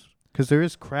do this? Because there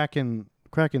is Kraken.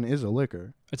 Kraken is a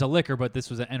liquor. It's a liquor, but this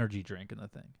was an energy drink in the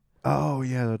thing. Oh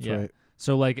yeah, that's Yeah. right.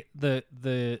 So like the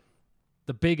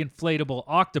big inflatable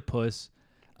octopus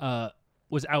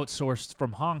was outsourced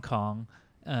from Hong Kong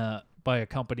by a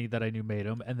company that I knew made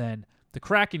them, and then the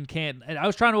Kraken can, and I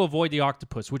was trying to avoid the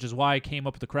octopus, which is why I came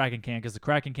up with the Kraken can, because the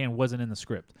Kraken can wasn't in the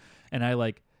script. And I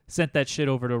like sent that shit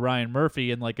over to Ryan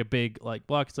Murphy in like a big like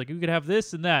block. It's like, you could have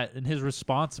this and that. And his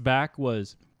response back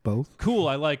was, Both. cool,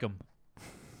 I like them.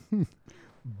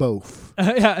 Both.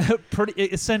 Yeah, pretty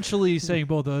essentially saying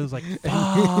both. I was like, fuck.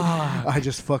 I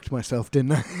just fucked myself,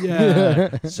 didn't I?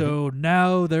 Yeah. So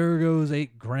now there goes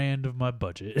 $8,000 of my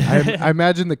budget. I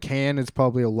imagine the can is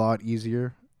probably a lot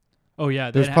easier. Oh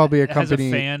yeah, There's probably a it has company-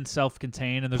 a fan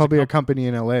self-contained, and there's Probably a a company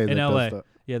in LA. in that LA. Does that.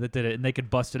 Yeah, that did it, and they could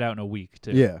bust it out in a week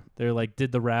too. Yeah. They're like,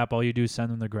 did the wrap. All you do is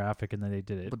send them the graphic, and then they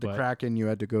did it. But the Kraken, you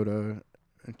had to go to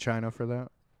China for that.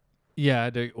 Yeah, I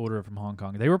had to order it from Hong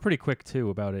Kong. They were pretty quick too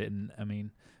about it, and I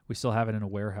mean, we still have it in a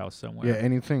warehouse somewhere. Yeah,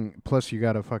 anything. Plus, you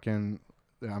gotta fucking.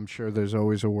 I'm sure there's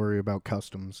always a worry about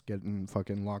customs getting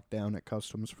fucking locked down at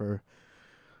customs for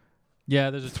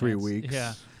Yeah, there's a 3 chance. weeks.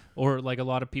 Yeah. Or like a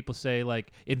lot of people say,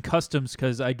 like in customs,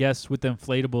 because I guess with the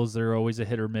inflatables, they're always a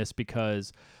hit or miss,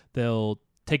 because they'll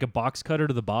take a box cutter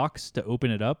to the box to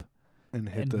open it up and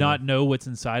hit and the, not know what's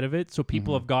inside of it. So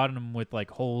people Mhm. have gotten them with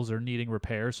like holes or needing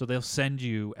repair. So they'll send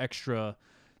you extra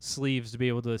sleeves to be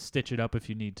able to stitch it up if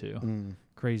you need to. Mm.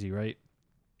 Crazy, right?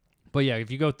 But yeah, if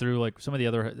you go through like some of the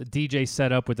other DJ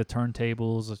setup with the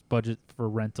turntables, budget for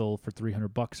rental for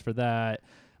 $300 for that.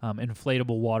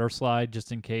 Inflatable water slide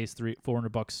just in case,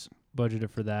 $400 budgeted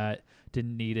for that.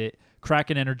 Didn't need it.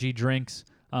 Kraken energy drinks.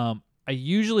 I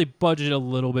usually budget a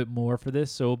little bit more for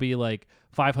this, so it'll be like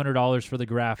 $500 for the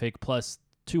graphic plus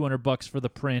 $200 for the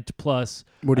print plus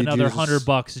What did you another just-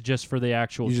 $100 just for the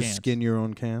actual You cans. just skin your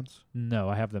own cans. No,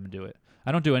 I have them do it.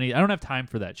 I don't do any. I don't have time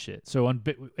for that shit. So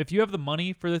if you have the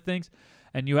money for the things,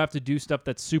 and you have to do stuff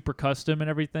that's super custom and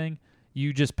everything,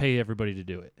 you just pay everybody to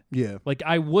do it. Yeah. Like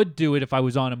I would do it if I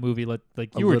was on a movie like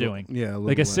you were doing. Yeah.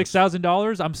 Like a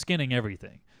 $6,000, I'm skinning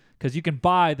everything. Because you can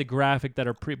buy the graphic that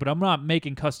are but I'm not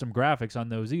making custom graphics on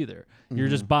those either. You're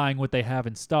just buying what they have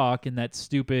in stock in that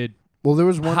stupid Well, there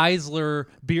was one. Heisler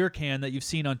beer can that you've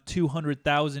seen on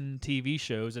 200,000 TV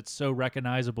shows. It's so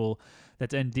recognizable.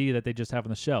 That's ND that they just have on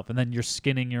the shelf, and then you're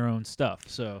skinning your own stuff.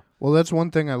 So Well, that's one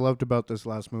thing I loved about this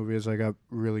last movie is I got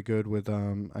really good with.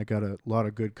 I got a lot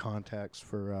of good contacts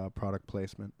for product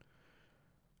placement.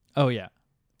 oh yeah,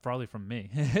 probably from me.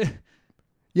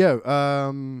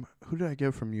 Yeah. Who did I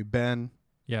get from you? Ben.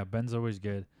 Yeah, Ben's always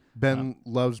good. Ben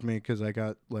loves me because I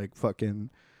got like fucking,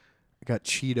 I got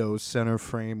Cheetos center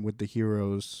frame with the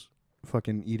heroes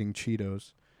fucking eating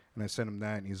Cheetos. And I sent him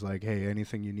that and he's like, hey,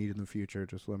 anything you need in the future,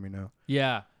 just let me know.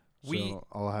 Yeah. So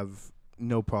I'll have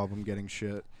no problem getting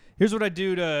shit. Here's what I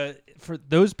do for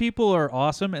those people are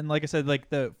awesome. And like I said, like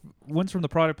the ones from the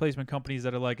product placement companies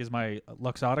that are like, is my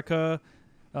Luxottica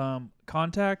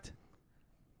contact.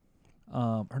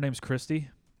 Her name's Christy.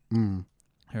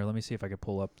 Here, let me see if I can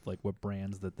pull up like what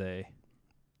brands that they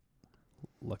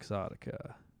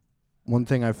Luxottica. One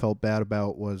thing I felt bad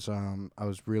about was I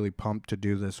was really pumped to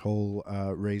do this whole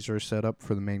razor setup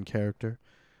for the main character,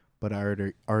 but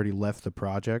I already left the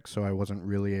project, so I wasn't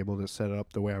really able to set it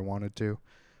up the way I wanted to.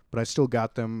 But I still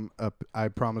got them up. I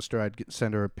promised her I'd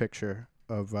send her a picture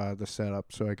of the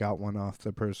setup, so I got one off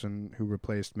the person who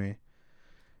replaced me,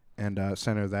 and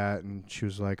sent her that, and she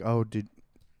was like, "Oh, did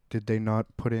they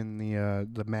not put in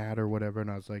the mat or whatever?"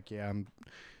 And I was like, "Yeah, I'm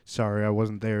sorry, I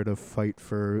wasn't there to fight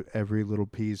for every little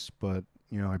piece, but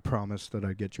I promised that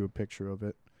I'd get you a picture of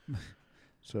it."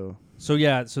 So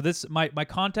this my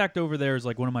contact over there is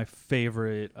like one of my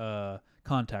favorite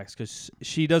contacts because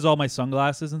she does all my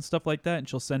sunglasses and stuff like that, and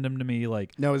she'll send them to me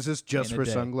like. Now, is this just in a for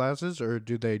day. sunglasses, or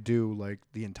do they do like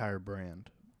the entire brand?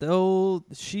 Though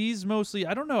she's mostly,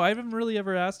 I don't know. I haven't really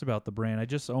ever asked about the brand. I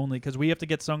just only because we have to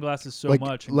get sunglasses so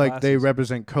much. And like they glasses.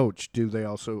 represent Coach. Can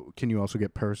you also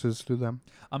get purses through them?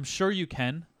 I'm sure you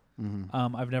can.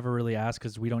 I've never really asked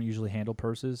because we don't usually handle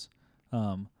purses.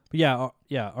 But yeah,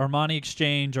 Armani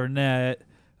Exchange, Arnett,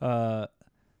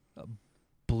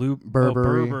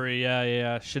 Burberry,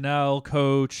 yeah, Chanel,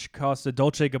 Coach, Costa,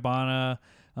 Dolce Gabbana,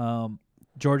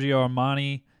 Giorgio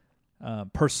Armani.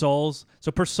 Persols.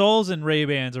 So Persols and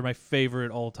Ray-Bans are my favorite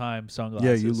all-time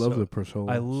sunglasses. Yeah, you love the Persols.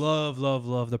 I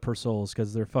love the Persols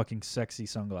because they're fucking sexy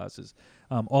sunglasses.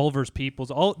 Oliver's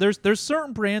Peoples. There's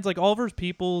certain brands like Oliver's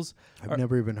Peoples. I've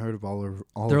never even heard of Oliver.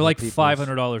 They're like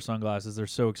 $500 sunglasses. They're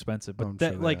so expensive. But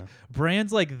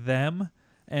brands like them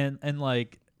and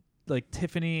like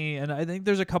Tiffany, and I think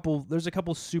there's a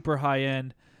couple super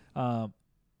high-end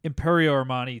Imperio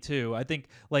Armani too. I think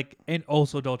and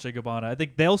also Dolce Gabbana. I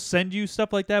think they'll send you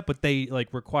stuff like that, but they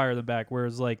require them back.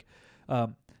 Whereas like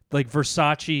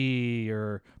Versace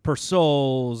or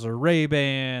Persols or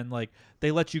Ray-Ban,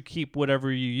 they let you keep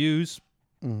whatever you use,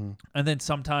 and then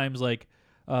sometimes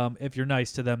if you're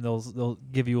nice to them, they'll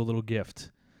give you a little gift,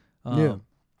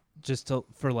 just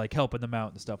for helping them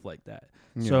out and stuff like that.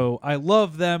 Yeah. So I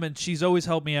love them, and she's always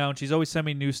helped me out. And she's always sent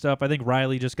me new stuff. I think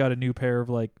Riley just got a new pair of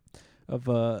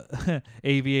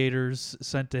aviators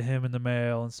sent to him in the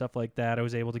mail and stuff like that. I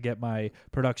was able to get my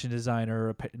production designer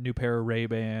a new pair of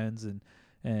Ray-Bans,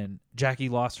 and Jackie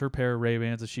lost her pair of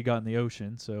Ray-Bans that she got in the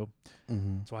ocean, so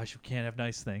that's why she can't have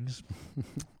nice things.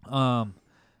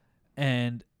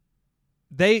 And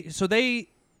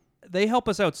they help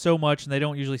us out so much, and they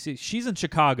don't usually see. She's in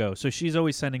Chicago, so she's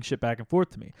always sending shit back and forth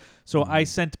to me. So I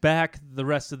sent back the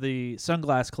rest of the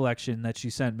sunglass collection that she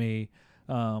sent me,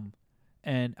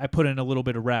 and I put in a little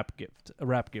bit of a wrap gift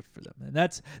for them. And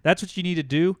that's what you need to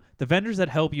do. The vendors that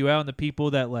help you out and the people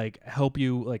that help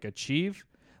you achieve,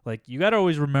 you got to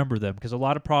always remember them, because a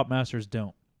lot of prop masters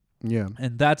don't. Yeah.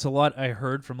 And that's a lot I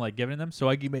heard from giving them. So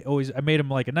I made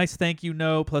them a nice thank you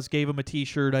note, plus gave them a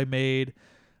t-shirt I made.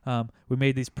 We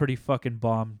made these pretty fucking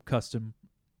bomb custom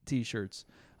t-shirts.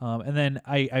 And then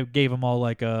I gave them all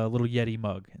a little Yeti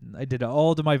mug. And I did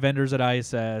all to my vendors at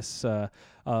ISS,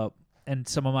 and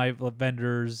some of my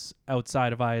vendors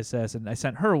outside of ISS, and I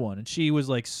sent her one, and she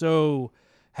was so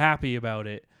happy about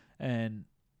it, and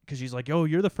because she's like, "Oh,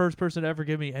 you're the first person to ever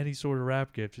give me any sort of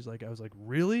wrap gift." She's like, I was like,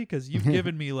 "Really?" Because you've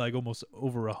given me almost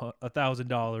over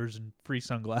 $1,000 in free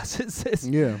sunglasses.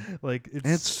 Yeah,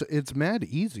 it's mad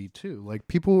easy too.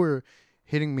 People were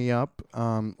hitting me up.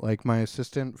 My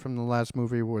assistant from the last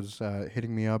movie was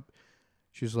hitting me up.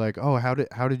 She's like, "Oh, how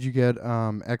did you get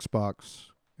Xbox?"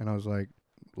 And I was like,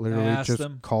 literally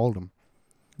just called them.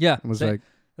 Yeah, and was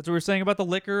that's what we were saying about the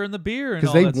liquor and the beer, and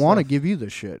because they want to give you the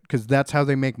shit, because that's how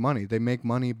they make money. They make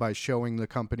money by showing the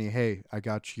company, "Hey, I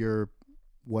got your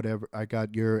whatever. I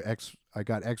got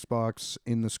Xbox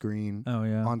in the screen. Oh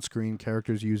yeah, on screen,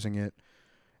 characters using it,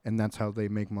 and that's how they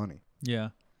make money." Yeah.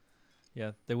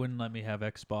 They wouldn't let me have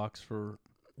Xbox for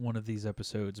one of these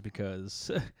episodes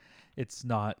because it's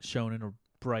not shown in a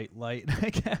bright light, I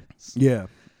guess. Yeah.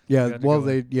 Yeah, well,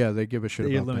 they give a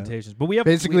shit about limitations. That. But we have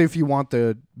basically, if you want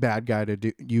the bad guy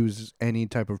to use any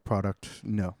type of product,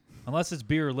 no. Unless it's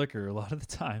beer or liquor, a lot of the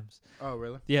times. Oh,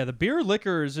 really? Yeah, the beer or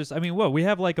liquor is just. I mean, we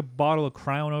have a bottle of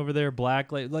Crown over there,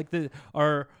 black.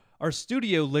 Our our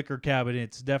studio liquor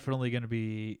cabinet's definitely going to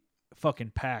be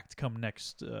fucking packed come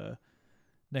next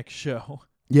show.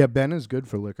 Yeah, Ben is good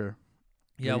for liquor.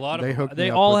 Yeah, a They- lot they of hooked they me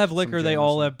up all with have some liquor. They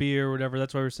all Jameson. have beer, or whatever.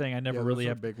 That's why we're saying I never Yeah, really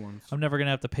those are have. big ones. I'm never gonna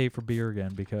have to pay for beer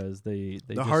again because they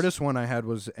The just, hardest one I had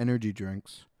was energy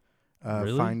drinks.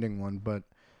 Really? Finding one, but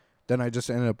then I just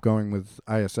ended up going with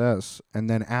ISS, and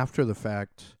then after the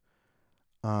fact,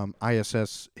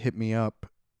 ISS hit me up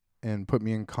and put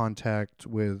me in contact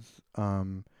with.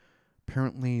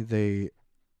 Apparently, they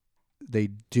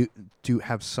do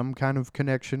have some kind of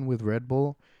connection with Red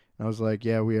Bull. And I was like,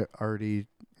 yeah, we already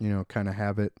kind of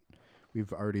have it.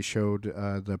 We've already showed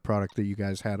the product that you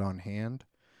guys had on hand.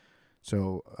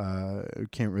 So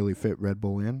can't really fit Red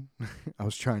Bull in. I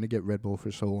was trying to get Red Bull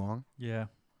for so long. Yeah.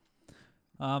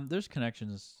 There's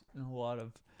connections in a lot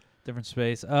of different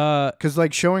space. Because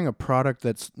like showing a product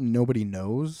that's nobody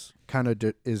knows kind of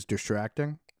is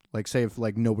distracting. Like say if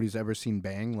like nobody's ever seen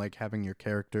Bang, like having your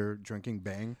character drinking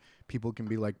Bang, people can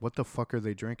be like, what the fuck are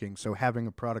they drinking? So having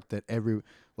a product that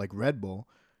like Red Bull,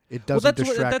 it doesn't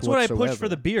distract that's what I whatsoever. push for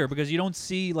the beer because you don't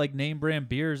see like name brand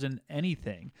beers in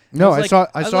anything. No, It's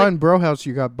I saw in Bro House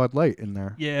you got Bud Light in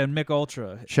there. Yeah, and Mick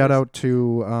Ultra. Shout out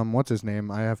to what's his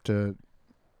name? I have to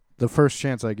the first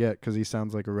chance I get because he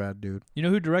sounds like a rad dude. You know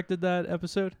who directed that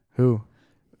episode? Who?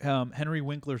 Henry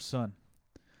Winkler's son,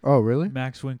 Oh, really?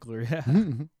 Max Winkler. Yeah,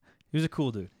 Mhm. he was a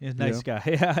cool dude. He's a nice guy.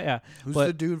 Yeah. Who's But-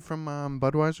 the dude from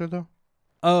Budweiser though?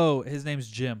 Oh, his name's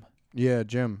Jim. Yeah,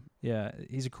 Jim. Yeah,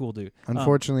 he's a cool dude.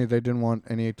 Unfortunately, they didn't want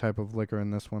any type of liquor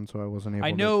in this one, so I wasn't able. I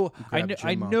to know grab I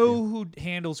Jim off know you. who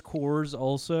handles Coors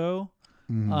also.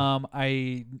 Mhm.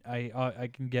 I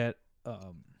can get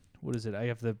what is it? I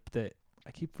have the I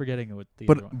keep forgetting what the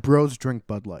other one. But bros drink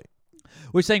Bud Light,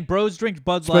 We're saying bros drink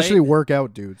Bud especially Light.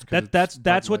 workout dudes. 'cause That's it's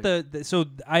Bud what Light. so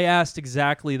I asked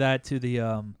exactly that to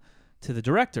the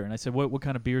director, and I said, what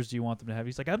kind of beers do you want them to have?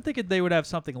 He's like, I'm thinking they would have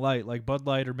something light, like Bud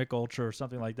Light or Mick Ultra or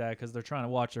something like that, because they're trying to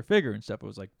watch their figure and stuff. It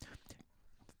was like,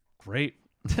 great,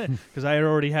 because I had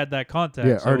already had that contact.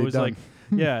 Yeah, so already it was done. like,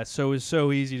 yeah, so it was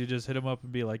so easy to just hit him up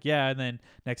and be like, yeah, and then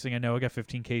next thing I know, I got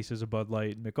 15 cases of Bud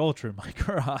Light and Mick Ultra in my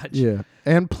garage. Yeah,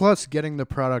 and plus getting the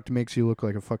product makes you look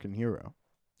like a fucking hero.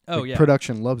 Oh Like, yeah.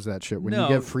 production loves that shit. When No.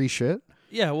 you get free shit,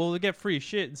 Yeah, well, they get free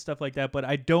shit and stuff like that, but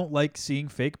I don't like seeing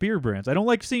fake beer brands. I don't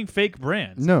like seeing fake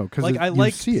brands. no, because Like I you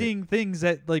like see seeing things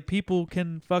that like people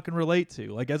can fucking relate to.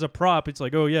 Like as a prop, it's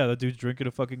like, oh yeah, that dude's drinking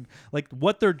a fucking like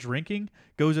what they're drinking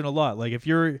goes in a lot. Like if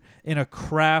you're in a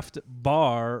craft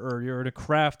bar or you're in a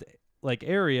craft like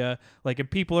area, like and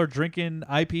people are drinking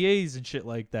IPAs and shit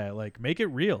like that, like make it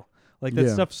real. Like that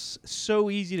Yeah. stuff's so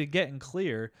easy to get and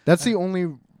clear. That's the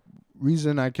only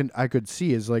reason I could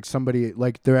see is like somebody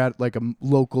like they're at like a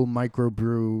local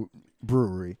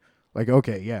brewery. Like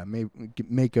okay, yeah,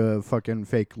 make a fucking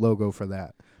fake logo for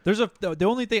that. There's the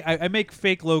only thing I make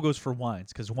fake logos for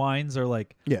wines because wines are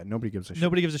like Yeah, nobody gives a shit.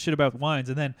 nobody gives a shit about wines,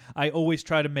 and then I always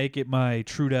try to make it my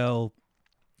Trudel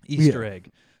Easter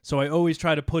egg. So I always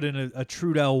try to put in a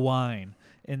Trudel wine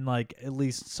in like at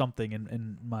least something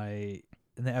in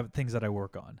the things that I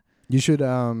work on. You should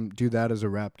do that as a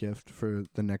wrap gift for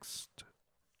the next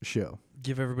show.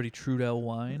 Give everybody Trudel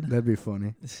wine. That'd be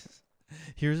funny.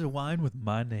 Here's a wine with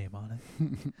my name on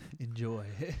it. Enjoy.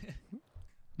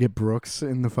 Get Brooks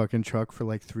in the fucking truck for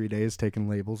like 3 days taking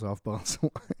labels off bottles of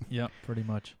wine Yeah, pretty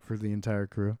much. for the entire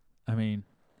crew. I mean,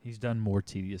 he's done more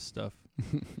tedious stuff.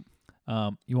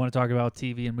 You want to talk about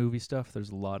TV and movie stuff?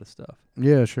 There's a lot of stuff.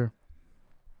 Yeah, sure.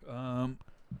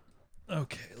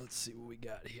 Okay, let's see what we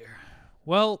got here.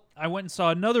 Well, I went and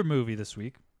saw another movie this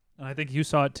week, and I think you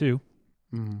saw it too.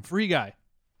 Free Guy.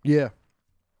 Yeah.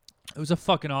 It was a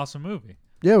fucking awesome movie.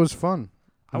 Yeah, it was fun.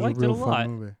 I was liked it a real fun lot.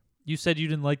 movie. You said you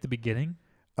didn't like the beginning.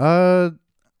 I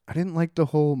didn't like the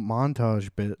whole montage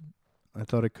bit. I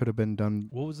thought it could have been done.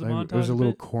 What was the like, montage It was a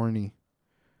little bit? corny,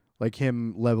 like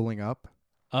him leveling up.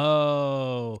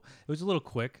 Oh, it was a little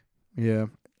quick. Yeah,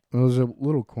 it was a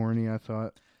little corny. I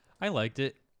thought. I liked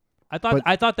it. I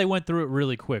But- thought they went through it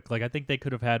really quick. Like I think they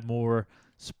could have had more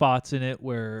spots in it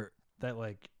where that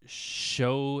like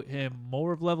show him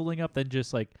more of leveling up than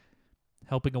just like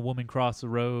helping a woman cross the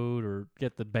road or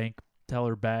get the bank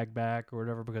teller bag back or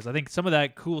whatever. Because I think some of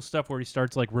that cool stuff where he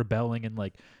starts like rebelling and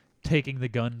like taking the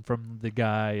gun from the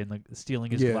guy and like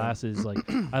stealing his Yeah. glasses, like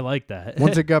I like that.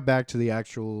 Once it got back to the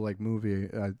actual like movie,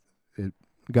 it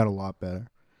got a lot better.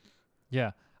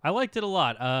 Yeah, I liked it a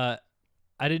lot.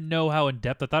 I didn't know how in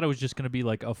depth. I thought it was just gonna be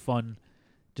like a fun,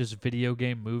 just video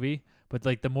game movie. But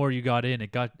like the more you got in,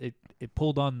 it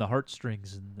pulled on the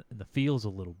heartstrings and the feels a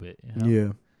little bit. You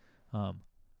know? Yeah.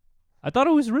 I thought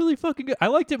it was really fucking good. I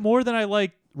liked it more than I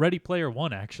liked Ready Player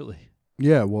One, actually.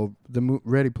 Yeah, well, the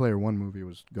Ready Player One movie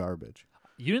was garbage.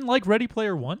 You didn't like Ready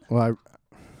Player One? Well,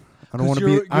 I don't 'Cause want to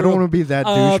be. you're I don't want to be that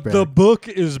douchebag. The book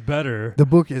is better. The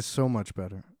book is so much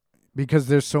better because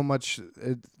there's so much.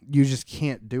 You just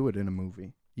can't do it in a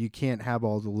movie. You can't have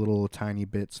all the little tiny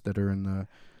bits that are in the.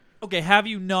 Okay, have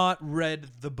you not read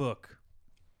the book?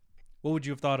 What would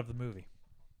you have thought of the movie?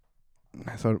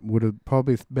 I thought it would have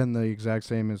probably been the exact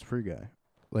same as Free Guy.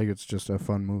 Like, it's just a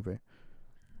fun movie.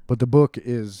 But the book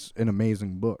is an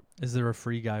amazing book. Is there a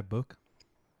Free Guy book?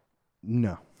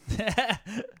 No.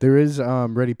 There is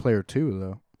Ready Player 2,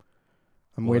 though.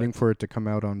 I'm What? waiting for it to come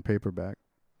out on paperback.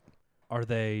 Are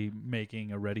they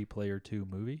making a Ready Player 2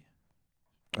 movie?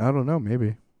 I don't know,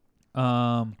 maybe.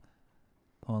 Hold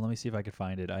on, let me see if I could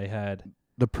find it. I had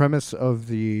The premise of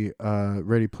the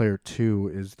Ready Player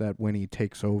 2 is that when he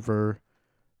takes over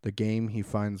the game, he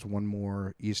finds one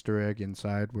more Easter egg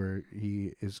inside where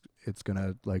it's going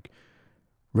to, like,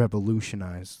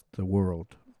 revolutionize the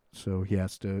world. So he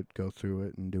has to go through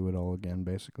it and do it all again,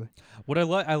 basically. what I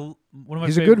like. One of my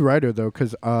He's a good writer, though,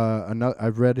 because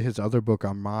I've read his other book,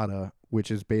 Armada,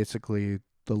 which is basically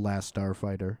The Last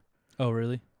Starfighter. Oh,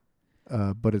 really?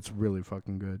 But it's really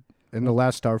fucking good. And The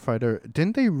Last Starfighter,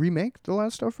 didn't they remake The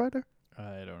Last Starfighter?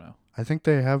 I don't know. I think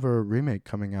they have a remake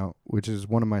coming out, which is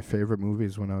one of my favorite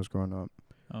movies when I was growing up.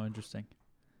 Oh, interesting.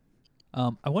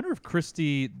 I wonder if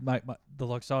Christy, the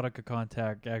Luxottica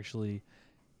contact, actually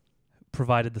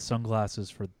provided the sunglasses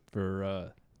for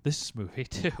this movie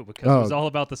too, because it was all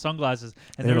about the sunglasses.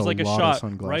 And They there had was a like a lot of shot right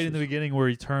sunglasses. in the beginning where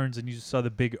he turns and you saw the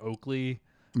big Oakley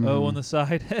O on the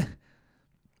side.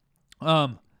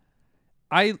 One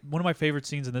of my favorite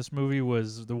scenes in this movie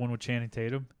was the one with Channing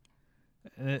Tatum.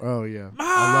 Oh, yeah. I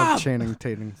Mom! love Channing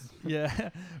Tatum. Yeah,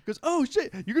 because oh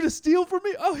shit, you're gonna steal from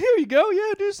me? Oh, here you go.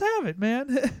 Yeah, just have it,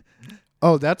 man.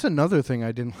 Oh, that's another thing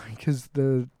I didn't like, is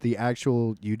the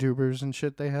actual YouTubers and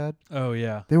shit they had. Oh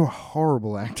yeah, They were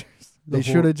horrible actors. They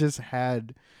should have just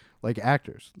had, like,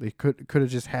 actors. They could have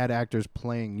just had actors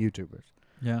playing YouTubers.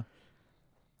 yeah.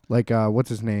 Like, what's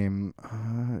his name?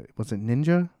 Was it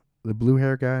Ninja? The blue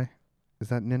hair guy? Is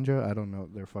that Ninja? I don't know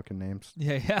their fucking names.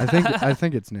 Yeah, yeah. I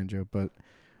think it's Ninja, but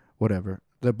whatever.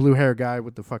 The blue hair guy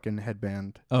with the fucking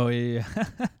headband. Oh yeah,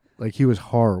 yeah. Like, he was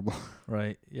horrible.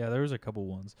 Right. Yeah, there was a couple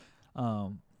ones.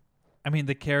 I mean,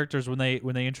 the characters when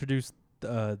they introduced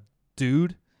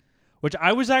Dude, which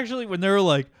I was actually when they were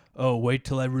like, "Oh, wait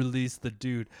till I release the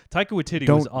Dude." Taika Waititi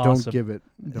was awesome.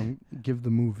 Don't give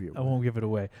the movie away. I won't give it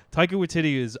away. Taika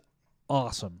Waititi is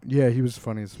awesome. Yeah, he was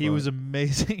funny as fuck. He was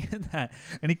amazing in that,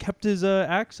 and he kept his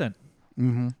accent.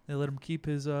 Mm-hmm. They let him keep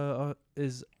his New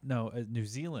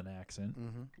Zealand accent,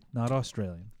 Mm-hmm. not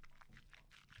Australian.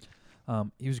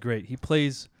 He was great. He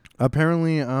plays.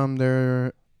 Apparently,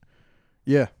 they're...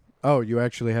 Yeah. Oh, you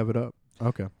actually have it up.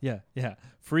 Okay. Yeah.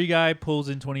 Free Guy pulls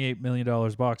in $28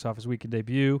 million box office weekend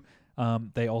debut.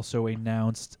 They also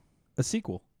announced a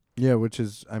sequel. Yeah, which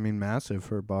is, I mean, massive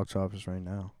for box office right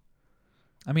now.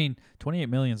 I mean, 28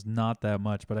 million is not that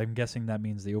much, but I'm guessing that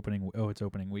means the opening. Oh, it's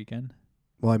opening weekend.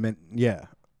 Well, I meant, yeah.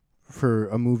 For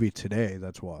a movie today,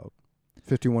 that's wild.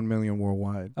 51 million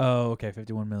worldwide. Oh, okay,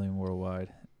 51 million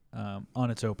worldwide on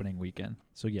its opening weekend.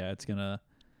 So yeah,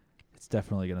 it's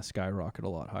definitely gonna skyrocket a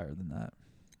lot higher than that.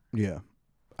 Yeah.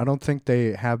 I don't think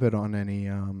they have it on any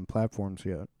platforms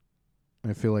yet.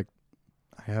 I feel like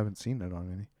I haven't seen it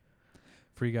on any.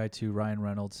 Free Guy 2, Ryan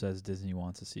Reynolds says Disney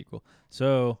wants a sequel.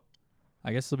 So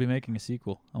I guess they'll be making a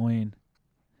sequel. I mean,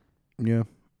 yeah.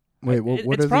 Wait, what it's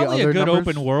are the probably other a good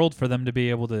numbers? open world for them to be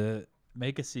able to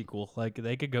make a sequel. Like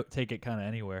they could go take it kind of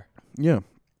anywhere. Yeah.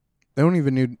 They don't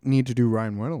even need to do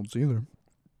Ryan Reynolds either.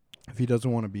 If he doesn't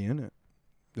want to be in it,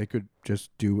 they could just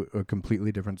do a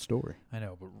completely different story. I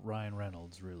know, but Ryan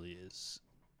Reynolds really is.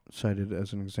 Cited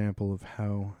as an example of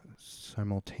how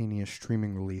simultaneous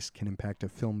streaming release can impact a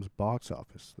film's box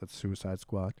office. That's Suicide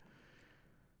Squad.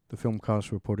 The film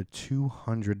cost reported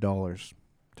 $200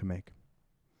 to make.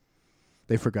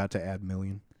 They forgot to add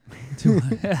million. In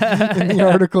the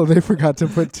article, they forgot to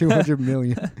put 200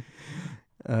 million.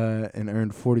 And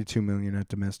earned 42 million at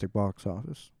domestic box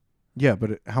office. Yeah,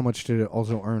 but how much did it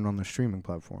also earn on the streaming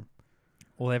platform?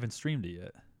 Well, they haven't streamed it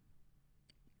yet.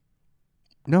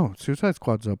 No, Suicide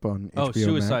Squad's up on HBO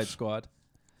Suicide Max. Squad.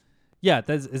 Yeah,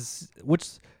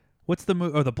 what's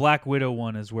the the Black Widow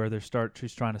one is where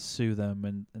she's trying to sue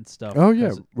them and stuff. Oh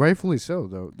yeah, rightfully so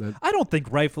though. I don't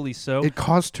think rightfully so. It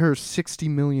cost her $60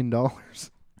 million.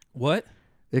 What?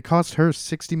 It cost her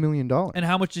 $60 million. And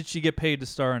how much did she get paid to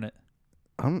star in it?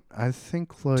 I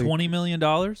think like $20 million?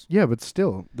 Yeah, but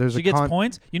still, there's she gets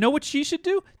points. You know what she should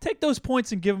do? Take those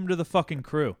points and give them to the fucking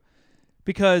crew.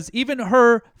 because even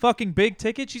her fucking big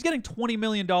ticket, she's getting $20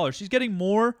 million. She's getting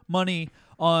more money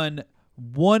on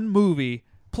one movie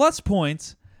plus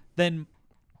points than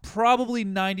probably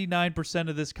 99%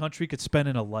 of this country could spend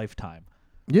in a lifetime.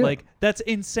 Yeah. Like, that's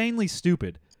insanely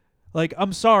stupid. Like,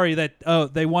 I'm sorry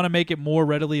that they want to make it more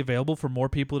readily available for more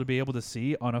people to be able to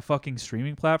see on a fucking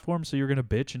streaming platform, so you're going to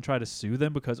bitch and try to sue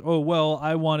them because, oh, well,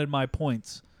 I wanted my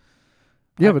points.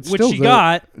 Yeah, but which still, she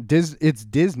got. It's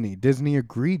Disney. Disney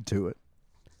agreed to it.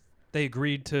 They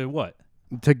agreed to what?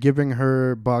 To giving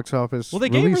her box office. Well, they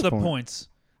gave her release the point. points.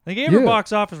 They gave her Yeah.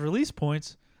 box office release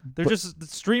points. They're just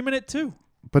streaming it too.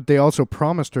 But they also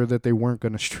promised her that they weren't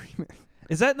going to stream it.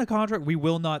 Is that in the contract? We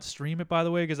will not stream it, by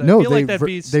the way, because I No, feel like that'd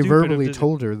be they stupid. verbally if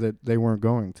told her that they weren't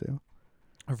going to.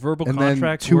 a verbal And then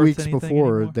contract 2 worth weeks anything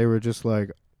before, anymore? they were just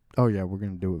like, "Oh yeah, we're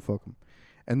going to do it. Fuck them."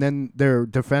 And then their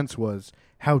defense was,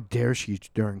 "How dare she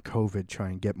during COVID try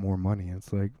and get more money?"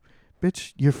 It's like,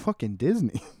 bitch, you're fucking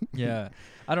Disney. Yeah,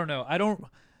 I don't know.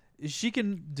 She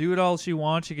can do it all she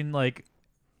wants. She can like,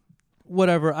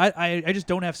 whatever. I just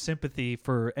don't have sympathy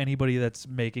for anybody that's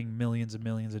making millions and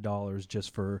millions of dollars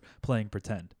just for playing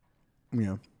pretend.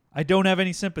 Yeah. I don't have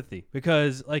any sympathy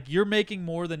because like you're making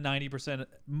more than 90%,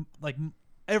 like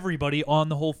everybody on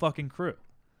the whole fucking crew.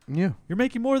 Yeah. You're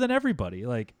making more than everybody.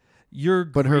 Like you're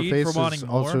But her greed face for wanting is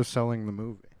more. also selling the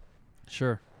movie.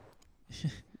 Sure.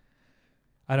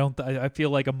 I feel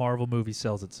like a Marvel movie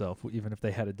sells itself, even if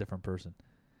they had a different person.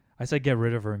 I say get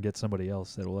rid of her and get somebody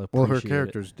else that will appreciate Well, her it.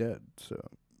 character's dead, so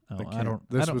Oh, they I can't- don't.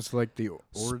 This I don't, was like the origin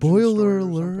spoiler story or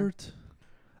something. alert.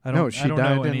 I don't. No, she I don't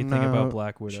died know anything in, about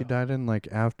Black Widow. She died in like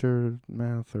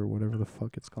Aftermath or whatever the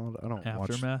fuck it's called. I don't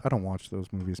Aftermath? watch. I don't watch those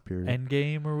movies. Period.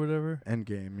 Endgame or whatever.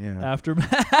 Endgame. Yeah. Aftermath.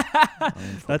 don't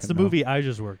That's the fucking know. movie I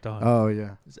just worked on. Oh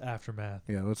yeah. It's Aftermath.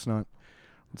 Yeah. Let's not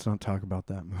talk about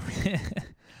that movie.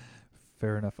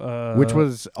 Fair enough. Which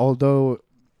was, although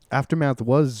Aftermath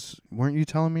was, weren't you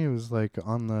telling me it was like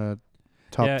on the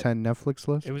top Yeah, 10 Netflix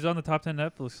list? It was on the top 10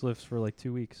 Netflix list for like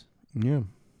 2 weeks. Yeah.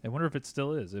 I wonder if it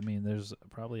still is. I mean, there's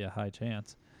probably a high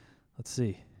chance. Let's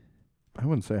see. I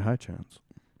wouldn't say high chance.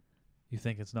 You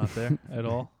think it's not there at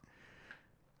all?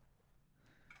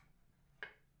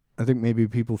 I think maybe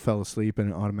people fell asleep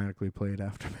and it automatically played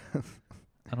Aftermath.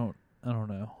 I don't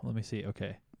know. Let me see.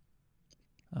 Okay.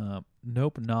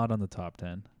 Nope, not on the top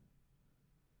 10.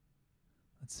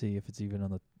 Let's see if it's even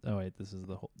on the. Oh wait, this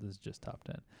is just top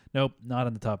 10. Nope, not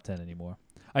on the top 10 anymore.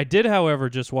 I did, however,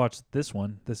 just watch this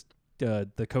one.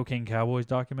 The Cocaine Cowboys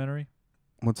documentary.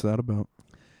 What's that about?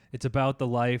 It's about the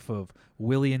life of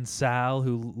Willie and Sal,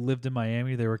 who lived in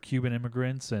Miami. They were Cuban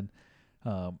immigrants, and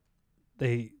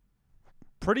they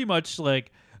pretty much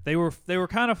like they were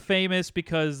kind of famous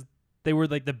because they were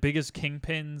like the biggest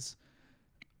kingpins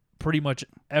pretty much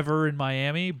ever in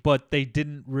Miami, but they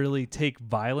didn't really take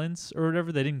violence or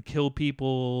whatever. They didn't kill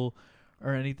people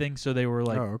or anything, so they were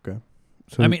like, oh, okay.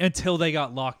 So I mean, until they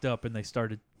got locked up and they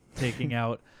started taking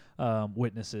out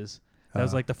witnesses. That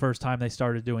was like the first time they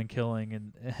started doing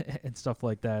killing and stuff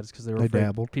like that. It's because they were They afraid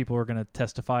dabbled. people were going to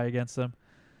testify against them.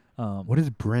 what is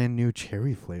brand new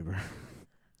cherry flavor?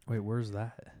 Wait, where's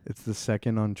that? It's the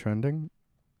second on trending.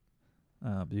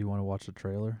 Do you want to watch the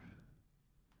trailer?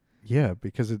 Yeah,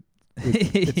 because it's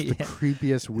the Yeah.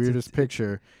 creepiest, weirdest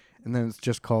picture, and then it's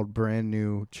just called brand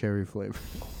new cherry flavor.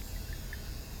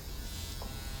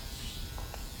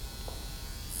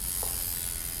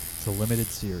 It's a limited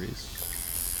series.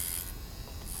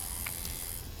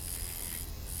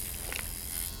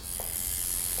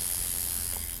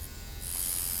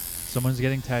 Someone's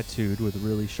getting tattooed with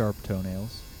really sharp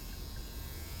toenails.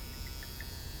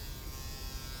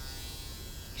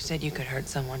 You said you could hurt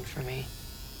someone for me.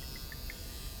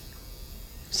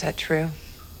 Is that true?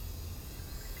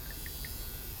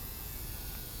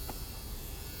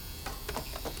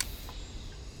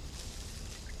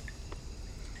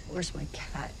 Where's my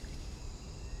cat?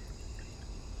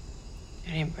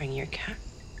 I didn't bring your cat.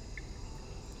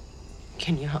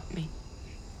 Can you help me?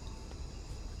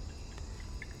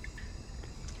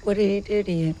 What did he do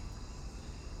to you?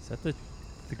 Is that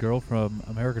the girl from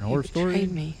American Horror He Story?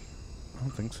 betrayed me. I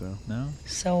don't think so. No?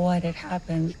 So what had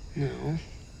happened? No.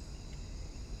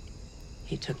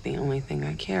 He took the only thing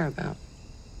I care about.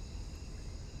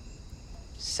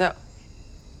 So,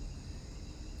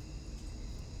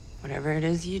 whatever it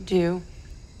is you do,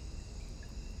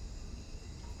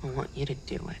 I want you to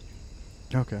do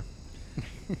it. Okay.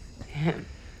 Him.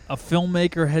 A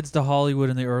filmmaker heads to Hollywood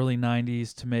in the early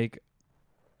 90s to make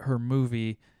her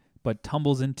movie, but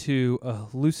tumbles into a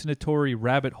hallucinatory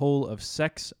rabbit hole of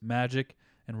sex, magic,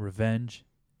 and revenge,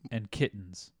 and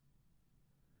kittens.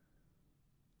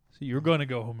 So you're going to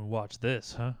go home and watch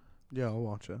this, huh? Yeah, I'll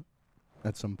watch it.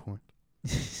 at some point.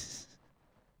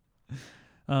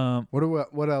 Um,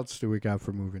 What else do we got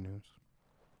for movie news?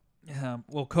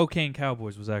 well, Cocaine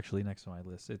Cowboys was actually next on my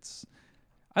list.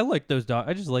 I like those.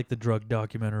 I just like the drug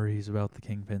documentaries about the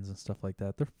kingpins and stuff like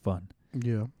that. They're fun.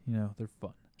 Yeah. They're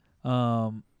fun.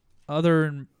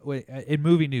 In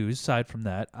movie news, aside from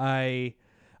that, I've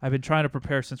been trying to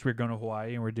prepare since we're going to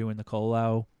Hawaii and we're doing the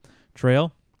Kololau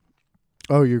Trail.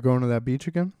 Oh, you're going to that beach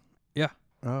again? Yeah.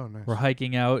 Oh, nice. We're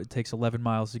hiking out. It takes 11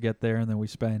 miles to get there, and then we're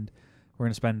going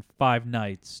to spend 5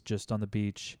 nights just on the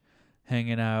beach,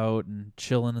 hanging out and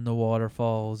chilling in the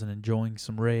waterfalls and enjoying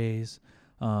some rays.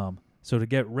 So to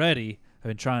get ready, I've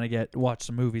been trying to watch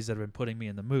some movies that have been putting me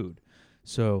in the mood.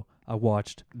 So I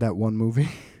watched that one movie,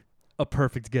 A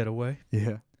Perfect Getaway.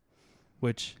 Yeah.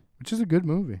 Which is a good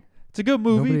movie. It's a good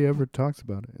movie. Nobody ever talks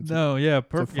about it.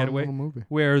 Perfect Getaway. Movie.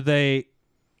 Where they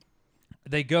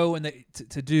go and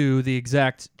to do the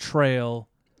exact trail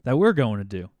that we're going to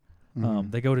do.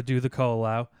 They go to do the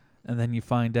Kololau, and then you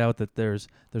find out that there's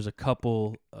a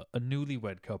couple, a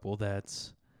newlywed couple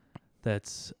that's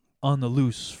on the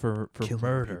loose for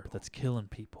murder, people. that's killing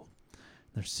people.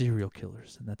 They're serial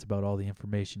killers, and that's about all the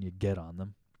information you get on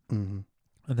them. Mm-hmm.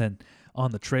 And then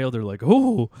on the trail, they're like,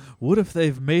 "Oh, what if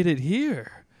they've made it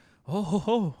here?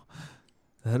 Oh,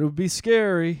 that would be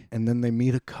scary." And then they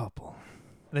meet a couple.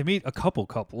 They meet a couple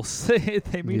couples.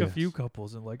 They meet a Yes. few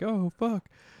couples and like, "Oh, fuck."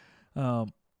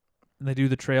 And they do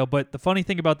the trail. But the funny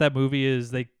thing about that movie is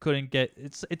they couldn't get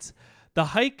it's the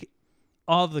hike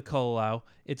of the Kololau.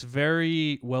 It's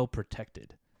very well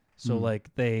protected. So like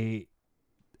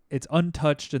it's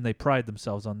untouched, and they pride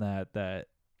themselves on that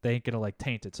they ain't gonna like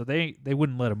taint it. So they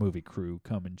wouldn't let a movie crew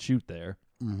come and shoot there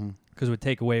because it would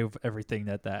take away everything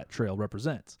that trail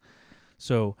represents.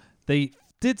 So they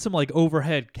did some like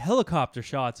overhead helicopter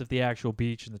shots of the actual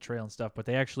beach and the trail and stuff, but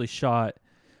they actually shot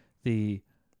the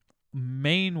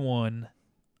main one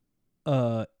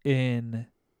in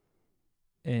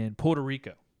Puerto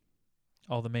Rico.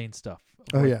 All the main stuff.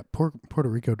 Oh yeah, Puerto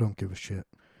Rico don't give a shit.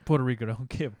 Puerto Rico don't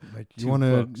give. Like two you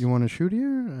fucks. want to shoot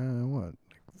here? What?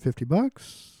 $50?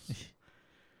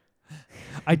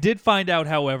 I did find out,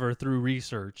 however, through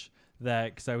research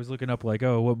that because I was looking up like,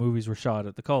 oh, what movies were shot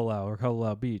at the Kololau or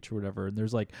Kololau Beach or whatever, and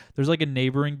there's like a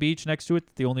neighboring beach next to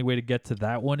it. The only way to get to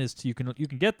that one is you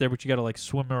can get there, but you got to like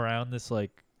swim around this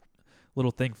like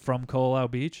little thing from Kololau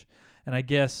Beach, and I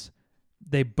guess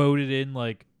they boated in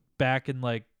like back in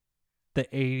like the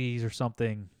 80s or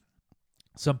something.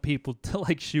 Some people to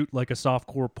like shoot like a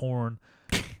softcore porn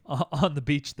on the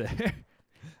beach there.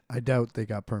 I doubt they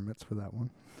got permits for that one.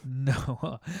 No,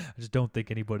 I just don't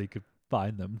think anybody could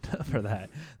find them for that.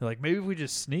 They're like, maybe if we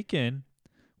just sneak in,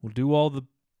 we'll do all the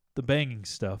banging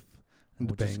stuff, and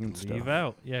The we'll just banging leave stuff.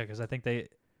 out. Yeah, because I think they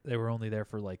were only there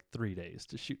for like 3 days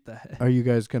to shoot that. Are you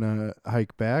guys gonna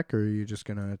hike back, or are you just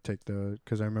gonna take the?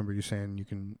 Because I remember you saying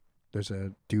there's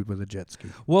a dude with a jet ski.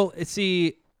 Well,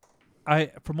 see,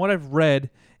 from what I've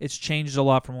read, it's changed a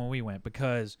lot from when we went,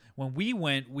 because when we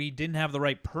went, we didn't have the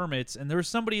right permits, and there was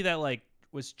somebody that like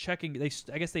was checking.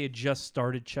 I guess they had just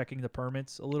started checking the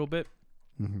permits a little bit.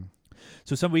 Mm-hmm.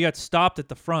 So somebody got stopped at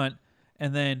the front,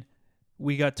 and then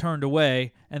we got turned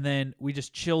away, and then we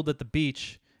just chilled at the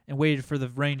beach and waited for the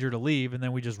ranger to leave, and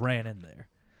then we just ran in there.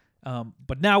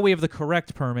 But now we have the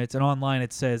correct permits, and online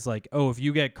it says like, oh, if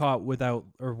you get caught without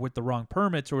or with the wrong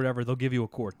permits or whatever, they'll give you a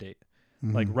court date.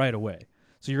 Like right away.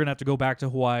 So you're going to have to go back to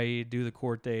Hawaii, do the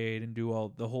court date, and do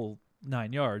all the whole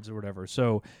 9 yards or whatever.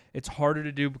 So it's harder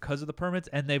to do because of the permits,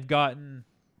 and they've gotten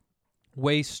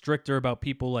way stricter about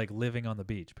people like living on the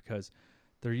beach, because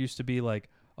there used to be like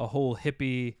a whole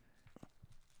hippie.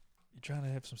 You trying to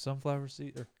have some sunflower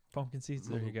seeds or pumpkin seeds?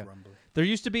 There you go. There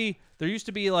used to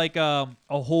be like a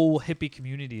whole hippie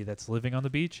community that's living on the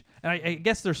beach, and I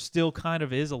guess there still kind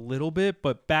of is a little bit,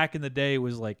 but back in the day it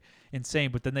was like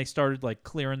insane. But then they started like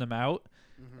clearing them out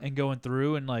and going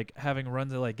through and like having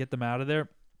runs to like get them out of there.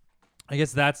 I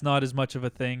guess that's not as much of a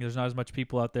thing. There's not as much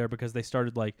people out there because they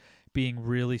started like being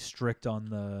really strict on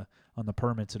the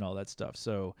permits and all that stuff.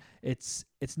 So it's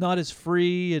not as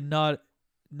free and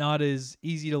not as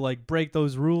easy to like break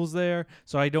those rules there.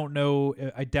 So I don't know.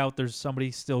 I doubt there's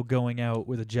somebody still going out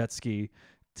with a jet ski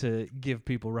to give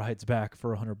people rides back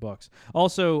for $100.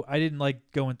 Also, I didn't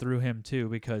like going through him too,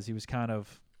 because he was kind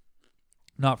of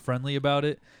not friendly about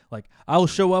it. Like, I'll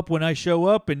show up when I show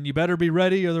up, and you better be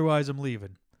ready, otherwise I'm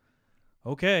leaving.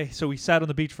 Okay, so we sat on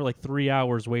the beach for like 3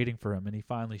 hours waiting for him, and he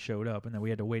finally showed up, and then we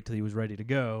had to wait till he was ready to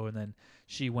go, and then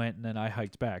she went, and then I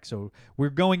hiked back. So we're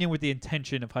going in with the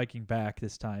intention of hiking back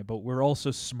this time, but we're also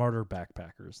smarter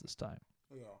backpackers this time.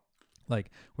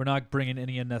 Like, we're not bringing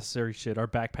any unnecessary shit. Our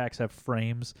backpacks have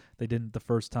frames. They didn't the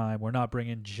first time. We're not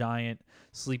bringing giant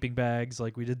sleeping bags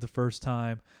like we did the first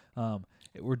time.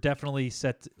 We're definitely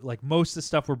set. Like, most of the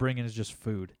stuff we're bringing is just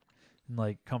food and,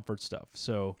 like, comfort stuff.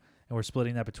 So, and we're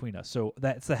splitting that between us. So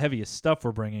that's the heaviest stuff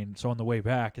we're bringing. So on the way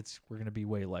back, we're going to be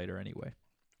way lighter anyway.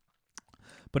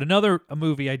 But a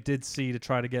movie I did see to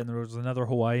try to get in, there was another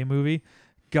Hawaii movie.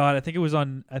 God, let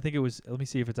me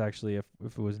see if it's actually, if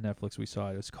it was Netflix we saw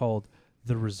it. It was called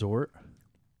The Resort.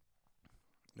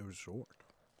 The Resort.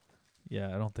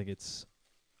 Yeah, I don't think it's...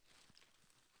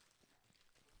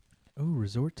 Oh,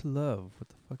 Resort to Love. What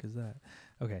the fuck is that?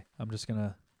 Okay, I'm just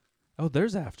gonna... Oh,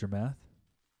 there's Aftermath.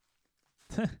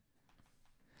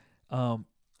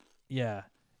 Yeah.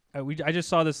 I just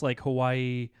saw this, like,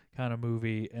 Hawaii kind of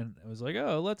movie, and I was like,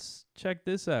 oh, let's check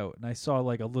this out. And I saw,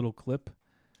 like, a little clip.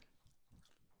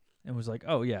 And was like,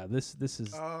 oh yeah, this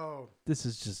has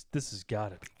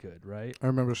gotta be good, right? I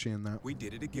remember seeing that. We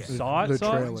did it again. Saw it? The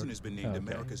Saw it? trailer. Has been named Okay.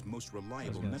 America's most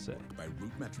reliable gonna network say. by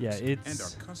RootMetrics. Yeah, and our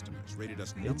customers rated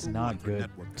us it's number not one for good.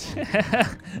 network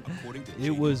quality, according to It J.D.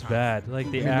 was Power. bad. Like, I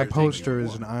the mean, the acting. poster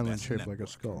is an Best island shaped like a network.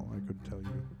 skull. I could tell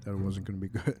you that it wasn't going to be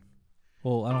good.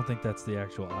 Well, I don't think that's the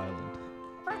actual island.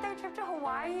 Birthday trip to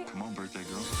Hawaii? Come on, birthday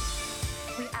girl.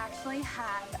 We actually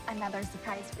have another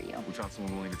surprise for you. We found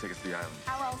someone willing to take us to the island.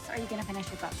 How else are you gonna finish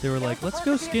your book? They were like, let's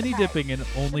go skinny dipping, and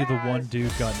only the one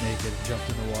dude got naked and jumped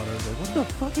in the water. I was like, what the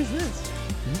fuck is this?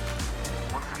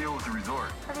 What's the deal with the resort?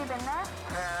 Have you been there?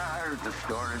 Yeah, I heard the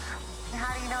stories.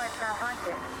 How do you know it's not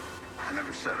haunted? I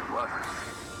never said it was.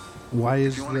 Why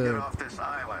is If you want to get the... off this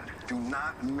island, do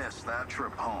not miss that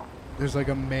trip home. There's like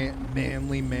a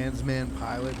manly man's man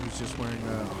pilot who's just wearing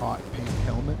a hot pink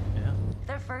helmet. Yeah.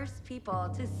 The first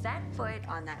people to set foot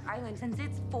on that island since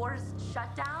its forced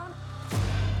shutdown.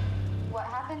 What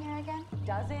happened here again?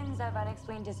 Dozens of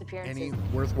unexplained disappearances. Any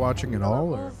worth watching at all?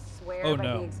 Or? Locals swear Oh, by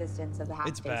no. the existence of the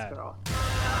It's half-faced bad. girl.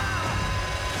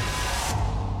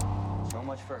 So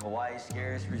much for Hawaii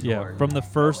Scares Resort. Yeah, from the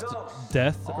first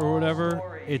death or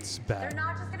whatever, it's They're bad.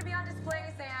 not just gonna be on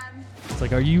display, Sam. It's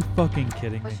like, are you fucking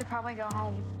kidding me? We should probably go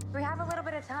home. We have a little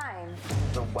bit of time.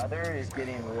 The weather is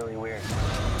getting really weird.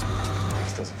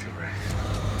 This doesn't feel right.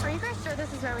 Are you guys sure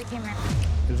this is where we came in?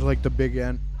 Is like the big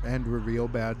end reveal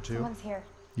bad too? Someone's here.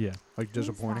 Yeah. Like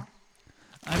disappointing.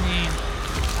 I mean,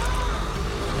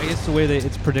 I guess the way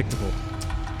it's predictable.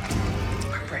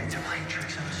 My brains are playing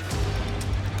tricks on us.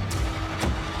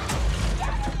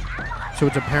 So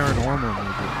it's a paranormal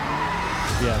movie.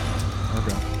 Yeah.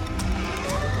 Okay.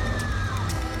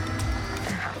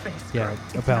 Yeah,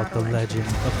 about the legend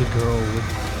of the girl with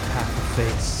half a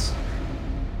face.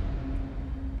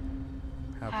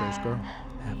 Half-face girl.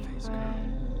 Half-face girl.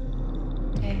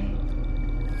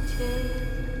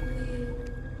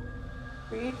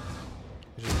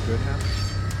 Is it good half?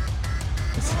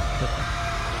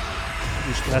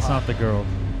 That's not the girl.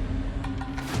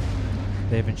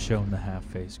 They haven't shown the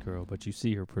half-face girl, but you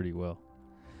see her pretty well.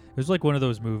 It was like one of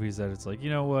those movies that it's like, you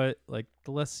know what? Like,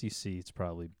 the less you see, it's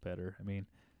probably better. I mean,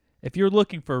 if you're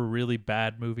looking for a really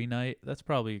bad movie night, that's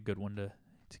probably a good one to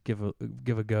give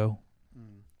a go.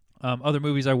 Other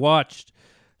movies I watched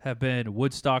have been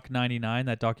Woodstock 99,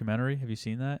 that documentary. Have you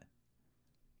seen that?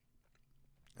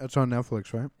 That's on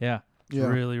Netflix, right? Yeah. It's Yeah.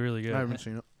 really, really good. I haven't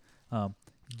seen it.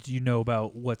 Do you know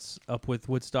about what's up with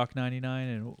Woodstock 99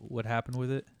 and what happened with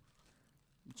it?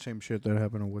 Same shit that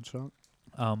happened in Woodstock.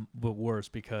 But worse,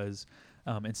 because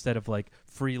instead of like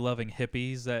free-loving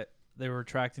hippies that they were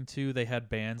attracting to, they had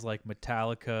bands like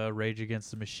Metallica, Rage Against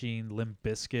the Machine, Limp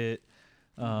Bizkit,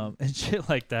 and shit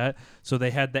like that. So they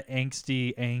had the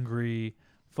angsty, angry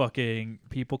fucking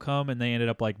people come, and they ended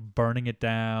up like burning it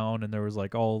down, and there was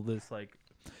like all this like...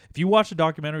 If you watch the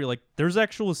documentary, like there's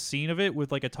actual scene of it with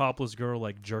like a topless girl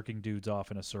like jerking dudes off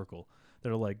in a circle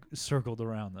that are like circled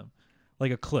around them.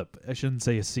 Like a clip. I shouldn't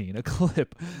say a scene. A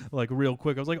clip. Like real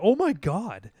quick. I was like, oh my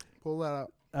God. Pull that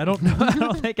up. I don't know. I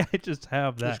don't think I just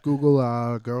have that. Just Google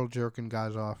girl jerking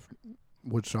guys off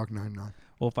Woodstock 99.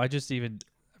 Well, if I just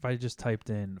typed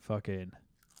in fucking...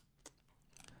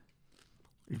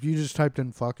 If you just typed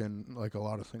in fucking, like a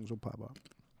lot of things will pop up.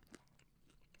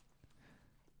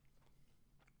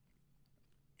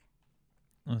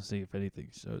 Let's see if anything.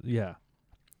 So yeah,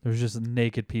 there's just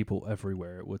naked people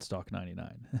everywhere at Woodstock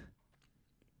 99.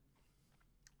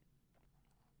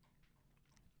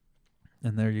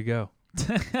 And there you go.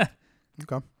 Okay,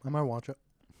 I might watch it.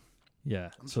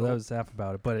 Yeah, I'm so sold. that was half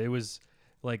about it, but it was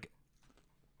like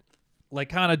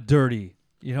kind of dirty.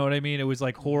 You know what I mean? It was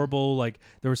like horrible. Like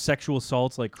there were sexual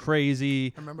assaults like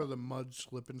crazy. I remember the mud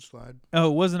slip and slide. Oh,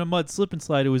 it wasn't a mud slip and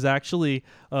slide. It was actually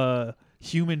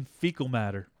human fecal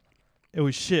matter. it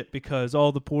was shit because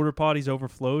all the porta potties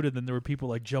overflowed, and then there were people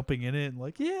like jumping in it and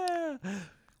like, yeah,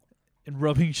 and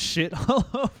rubbing shit all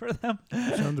over them.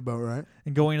 Sounds about right.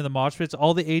 And going into the mosh pits,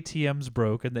 all the ATMs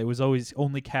broke, and there was always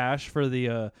only cash for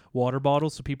the water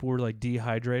bottles, so people were like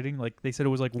dehydrating. Like they said, it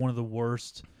was like one of the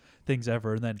worst things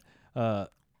ever. And then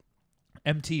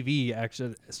MTV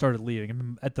actually started leaving.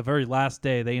 And at the very last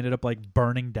day, they ended up like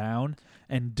burning down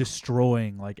and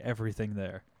destroying like everything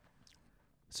there.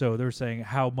 So they're saying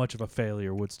how much of a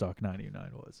failure Woodstock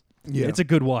 99 was. Yeah. It's a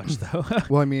good watch though.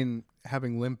 Well, I mean,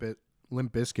 having Limp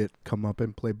Bizkit come up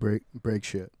and play break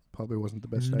shit probably wasn't the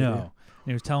best idea. No. And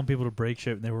he was telling people to break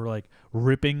shit, and they were like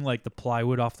ripping like the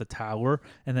plywood off the tower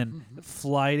and then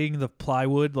sliding the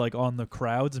plywood like on the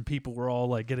crowds, and people were all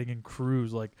like getting in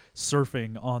crews like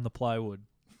surfing on the plywood.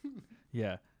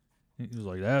 Yeah. He was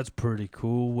like, that's pretty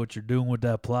cool what you're doing with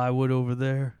that plywood over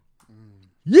there.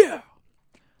 Yeah.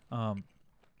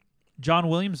 John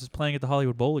Williams is playing at the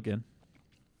Hollywood Bowl again.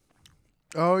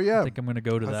 Oh, yeah. I think I'm going to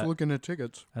go to that. I was looking at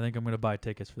tickets. I think I'm going to buy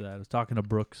tickets for that. I was talking to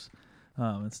Brooks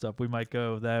and stuff. We might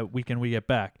go that weekend we get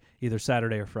back, either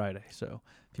Saturday or Friday. So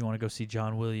if you want to go see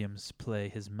John Williams play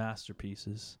his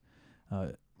masterpieces,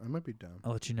 I might be down.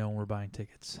 I'll let you know when we're buying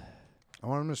tickets. I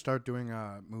want him to start doing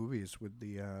movies with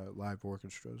the live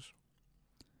orchestras.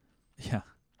 Yeah.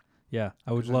 Yeah.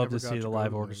 I would 'Cause I love never to got see to the go live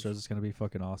to those. orchestras. It's going to be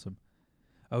fucking awesome.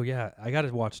 Oh, yeah. I got to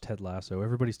watch Ted Lasso.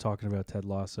 Everybody's talking about Ted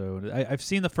Lasso. I've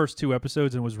seen the first 2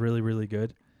 episodes, and it was really, really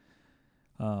good.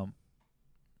 I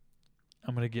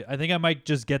think I might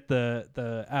just get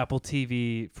the Apple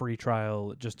TV free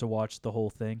trial just to watch the whole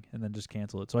thing and then just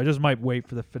cancel it. So I just might wait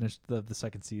for the finish of the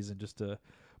second season just to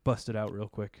bust it out real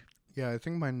quick. Yeah, I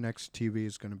think my next TV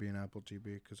is going to be an Apple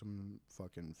TV because I'm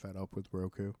fucking fed up with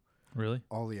Roku. Really?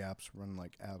 All the apps run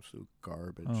like absolute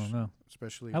garbage. Oh, no.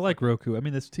 Especially I like Roku. I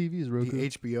mean, this TV is Roku. The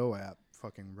HBO app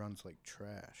fucking runs like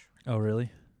trash. Oh,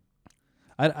 really?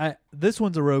 This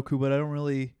one's a Roku, but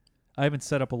I haven't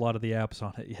set up a lot of the apps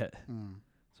on it yet.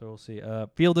 So we'll see.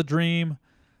 Field of Dream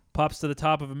pops to the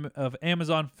top of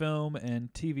Amazon Film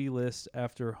and TV list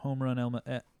after home run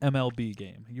MLB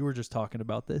game. You were just talking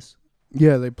about this.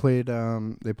 Yeah, they played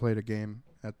a game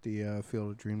at the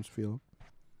Field of Dreams field.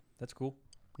 That's cool.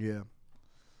 Yeah.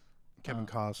 Kevin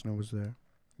Costner was there.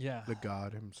 Yeah. The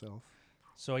god himself.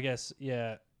 So I guess,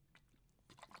 yeah,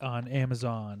 on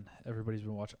Amazon, everybody's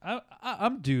been watching.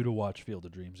 I'm due to watch Field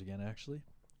of Dreams again, actually.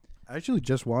 I actually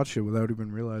just watched it without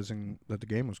even realizing that the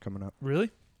game was coming up. Really?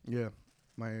 Yeah.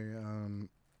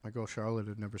 My girl Charlotte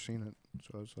had never seen it,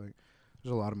 so I was like,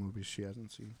 there's a lot of movies she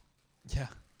hasn't seen. Yeah.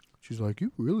 She's like,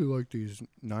 you really like these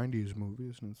 90s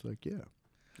movies? And it's like, yeah.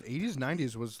 The 80s,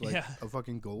 90s was like a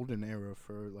fucking golden era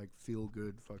for like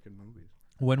feel-good fucking movies.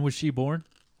 When was she born?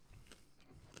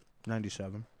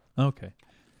 97. Okay.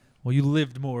 Well, you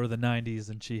lived more of the 90s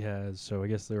than she has, so I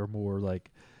guess there are more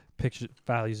like picture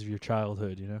values of your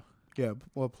childhood, you know? Yeah,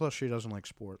 well, plus she doesn't like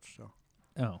sports, so.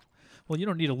 Oh. Well, you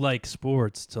don't need to like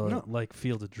sports to like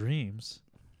Field of Dreams.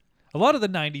 A lot of the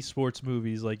 90s sports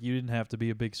movies, like, you didn't have to be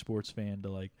a big sports fan to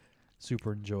like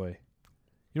super enjoy.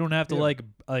 You don't have to like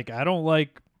I don't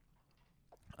like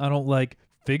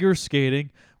figure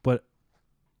skating, but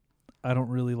I don't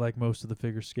really like most of the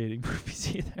figure skating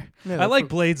movies either. Yeah, I like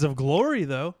Blades of Glory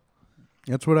though.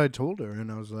 That's what I told her,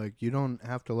 and I was like, you don't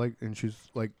have to like, and she's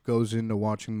like, goes into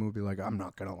watching the movie like, I'm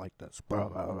not going to like this, blah,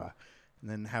 blah, blah. And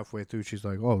then halfway through, she's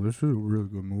like, oh, this is a really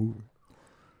good movie.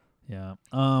 Yeah.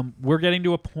 We're getting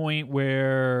to a point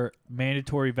where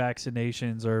mandatory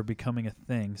vaccinations are becoming a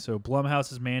thing. So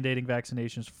Blumhouse is mandating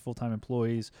vaccinations for full-time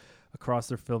employees across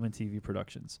their film and TV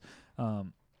productions.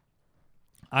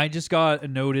 I just got a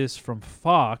notice from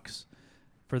Fox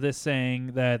for this saying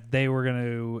that they were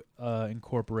going to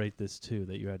incorporate this too,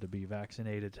 that you had to be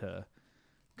vaccinated to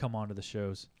come onto the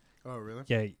shows. Oh, really?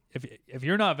 Yeah. If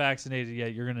you're not vaccinated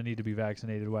yet, you're going to need to be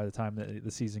vaccinated by the time that the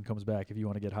season comes back if you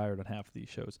want to get hired on half of these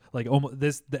shows. Like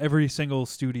every single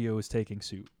studio is taking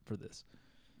suit for this.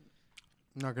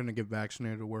 I'm not going to get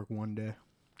vaccinated to work one day.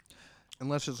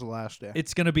 Unless it's the last day.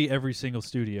 It's going to be every single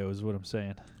studio is what I'm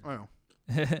saying. I know.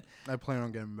 I plan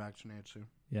on getting vaccinated soon.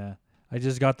 Yeah. I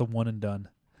just got the one and done.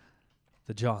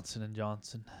 The Johnson &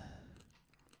 Johnson.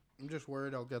 I'm just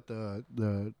worried I'll get the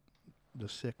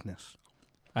sickness.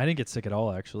 I didn't get sick at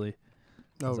all, actually.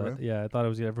 Oh, really? I thought it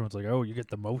was. Everyone's like, "Oh, you get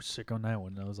the most sick on that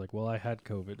one." And I was like, "Well, I had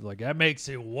COVID. Like that makes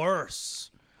it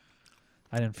worse."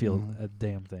 I didn't feel a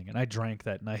damn thing, and I drank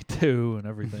that night too, and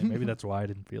everything. Maybe that's why I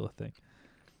didn't feel a thing.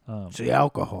 It's the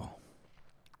alcohol.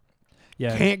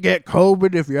 Yeah, can't get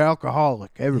COVID if you're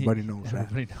alcoholic. Everybody knows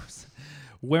that. Everybody knows.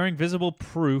 Wearing visible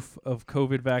proof of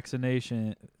COVID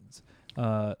vaccination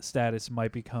status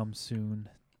might become soon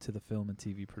to the film and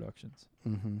TV productions.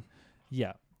 Mm-hmm.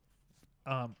 Yeah.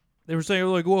 They were saying,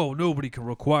 like, whoa, nobody can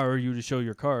require you to show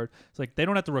your card. It's like, they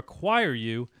don't have to require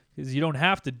you because you don't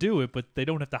have to do it, but they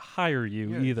don't have to hire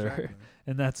you either. Exactly.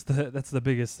 And that's the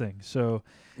biggest thing. So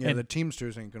Yeah, and the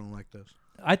Teamsters ain't gonna like this.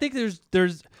 I think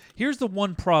here's the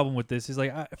one problem with this is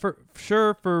like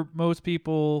for most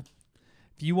people,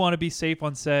 if you want to be safe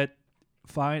on set,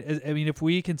 fine. I mean, if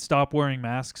we can stop wearing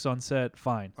masks on set,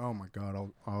 fine. Oh my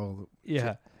God, I'll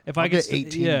Yeah. If I'll I get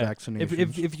 18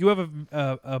 vaccinations. If you have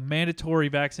a mandatory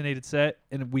vaccinated set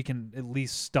and we can at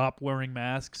least stop wearing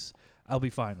masks, I'll be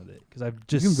fine with it because I've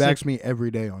just you can vax me every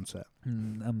day on set. I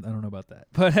don't know about that,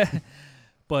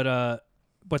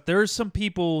 but there's some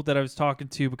people that I was talking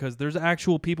to because there's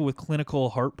actual people with clinical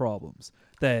heart problems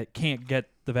that can't get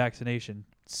the vaccination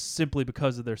simply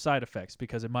because of their side effects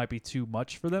because it might be too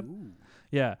much for them. Ooh.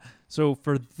 Yeah. So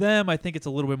for them, I think it's a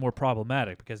little bit more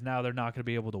problematic because now they're not going to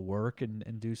be able to work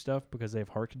and do stuff because they have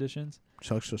heart conditions.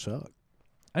 Sucks to suck.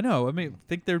 I know. I mean, I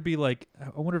think there'd be like, I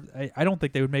wonder if, I don't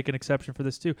think they would make an exception for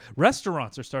this too.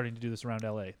 Restaurants are starting to do this around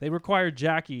LA. They required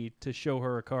Jackie to show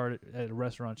her a card at a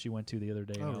restaurant she went to the other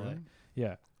day in LA. Really?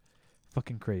 Yeah.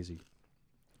 Fucking crazy.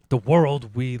 The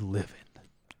world we live in.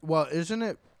 Well, isn't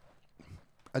it?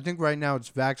 I think right now it's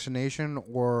vaccination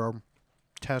or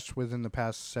tests within the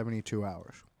past 72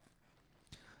 hours.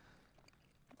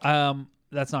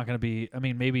 That's not going to be. I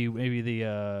mean, maybe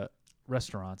the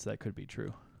restaurants that could be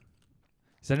true.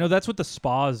 Because I know that's what the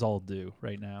spas all do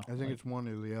right now. I think it's one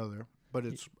or the other, but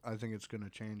I think it's going to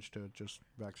change to just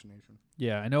vaccination.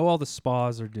 Yeah, I know all the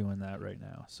spas are doing that right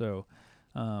now. So,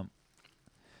 all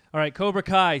right, Cobra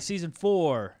Kai season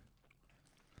 4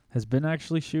 has been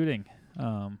actually shooting.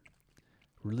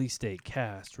 Release date,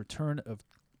 cast, return of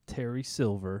Terry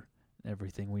Silver,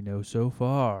 everything we know so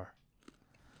far.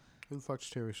 Who the fuck's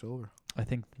Terry Silver? I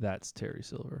think that's Terry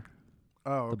Silver.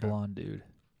 Oh, okay. The blonde dude.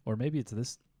 Or maybe it's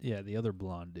this. Yeah, the other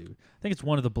blonde dude. I think it's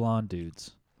one of the blonde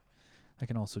dudes. I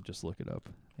can also just look it up.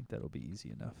 I think that'll be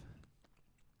easy enough.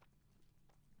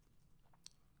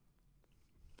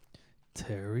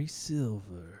 Terry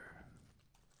Silver.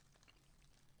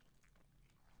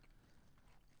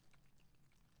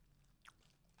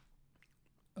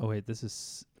 Oh, wait, this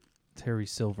is Terry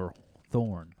Silver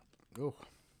Thorne. Oh.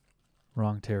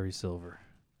 Wrong Terry Silver.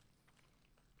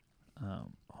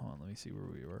 Hold on, let me see where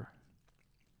we were.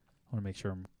 I want to make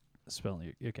sure I'm spelling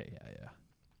it. Okay, yeah.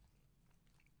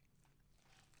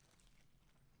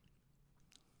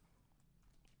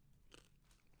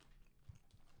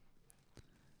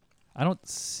 I don't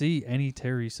see any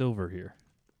Terry Silver here.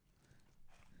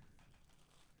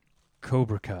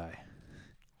 Cobra Kai.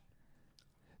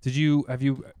 Are you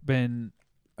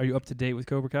up to date with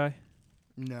Cobra Kai?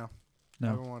 No. No.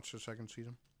 I haven't watched the second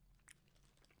season.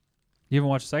 You haven't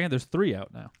watched the second? There's 3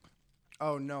 out now.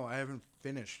 Oh, no, I haven't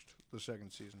finished the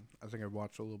second season. I think I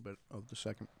watched a little bit of the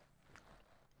second.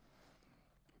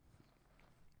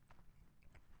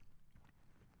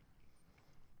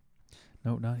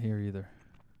 No, not here either.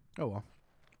 Oh, well.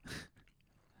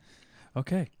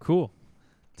 Okay, cool.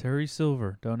 Terry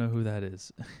Silver. Don't know who that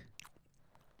is.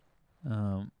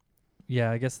 Yeah,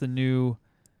 I guess the new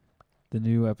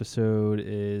episode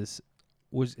is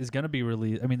going to be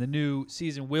released. I mean, the new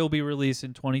season will be released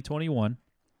in 2021.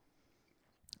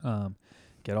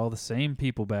 Get all the same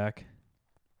people back.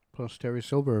 Plus Terry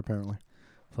Silver, apparently.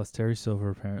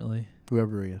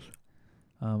 Whoever he is.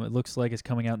 It looks like it's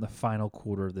coming out in the final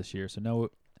quarter of this year. So no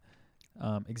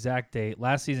exact date.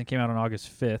 Last season came out on August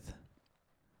 5th.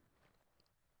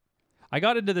 I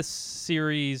got into this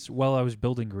series while I was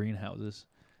building greenhouses.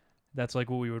 That's like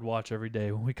what we would watch every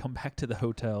day when we come back to the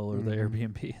hotel or the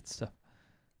Airbnb and stuff.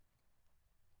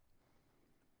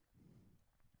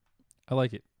 I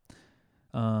like it.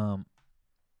 Danny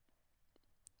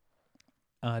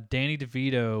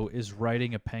DeVito is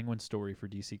writing a Penguin story for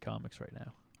DC Comics right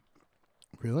now.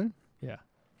 Really? Yeah.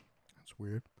 That's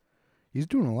weird. He's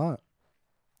doing a lot.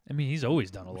 I mean, he's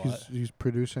always done a lot. He's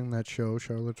producing that show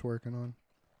Charlotte's working on.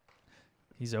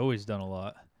 He's always done a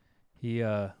lot. He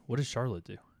what does Charlotte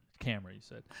do? Camera, you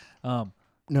said.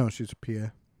 No, she's a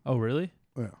PA. Oh, really?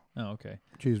 Yeah. Oh, okay.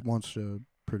 She wants to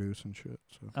produce and shit.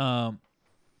 So.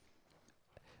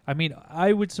 I mean,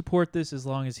 I would support this as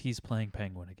long as he's playing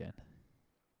Penguin again.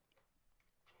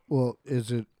 Well,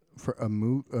 is it for a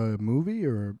movie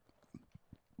or?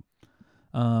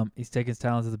 He's taking his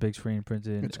talents to the big screen,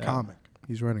 printed. It's a comic.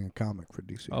 He's writing a comic for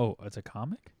DC. Oh, it's a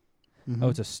comic? Mm-hmm. Oh,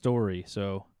 it's a story.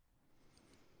 So,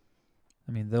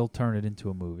 I mean, they'll turn it into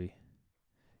a movie.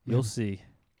 You'll see.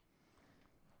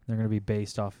 They're going to be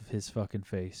based off of his fucking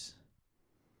face.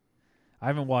 I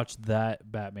haven't watched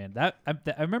that Batman. I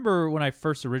remember when I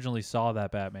first originally saw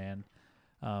that Batman,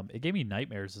 it gave me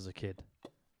nightmares as a kid.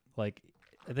 Like,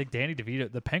 I think Danny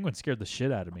DeVito, the Penguin, scared the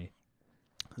shit out of me.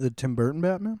 The Tim Burton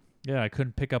Batman? Yeah, I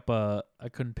couldn't pick up a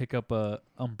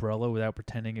umbrella without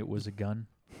pretending it was a gun.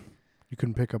 You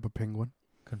couldn't pick up a penguin?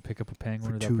 Couldn't pick up a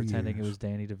penguin For without 2 pretending years. it was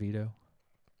Danny DeVito.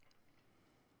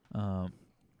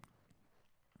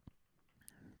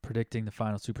 Predicting the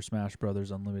final Super Smash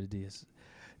Brothers Unlimited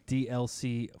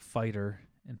DLC fighter,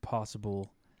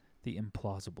 Impossible, the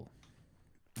Implausible.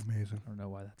 Amazing. I don't know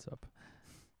why that's up.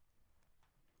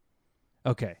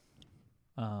 Okay.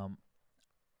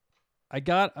 I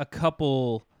got a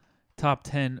couple top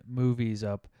 10 movies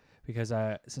up because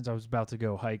since I was about to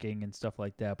go hiking and stuff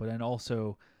like that, but then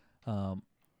also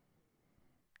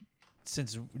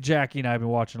since Jackie and I have been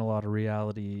watching a lot of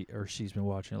reality, or she's been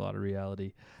watching a lot of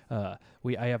reality, I'll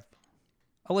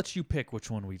let you pick which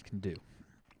one we can do.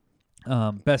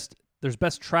 There's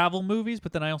best travel movies,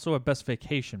 but then I also have best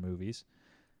vacation movies.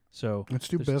 So let's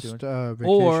do there's best two.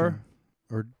 vacation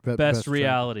or best best travel.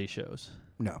 reality shows.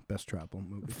 No, best travel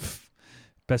movies.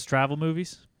 Best travel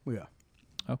movies? Yeah.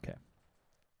 Okay.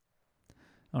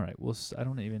 All right. Well, I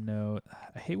don't even know.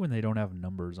 I hate when they don't have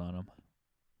numbers on them.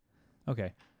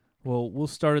 Okay. Well, we'll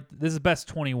start at... This is best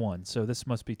 21, so this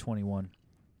must be 21.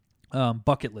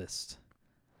 Bucket List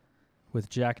with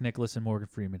Jack Nicklaus and Morgan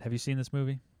Freeman. Have you seen this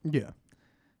movie? Yeah.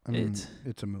 I mean,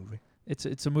 it's a movie.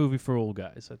 It's a movie for old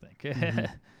guys, I think. Mm-hmm.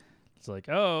 It's like,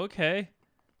 oh, okay.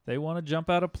 They want to jump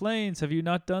out of planes. Have you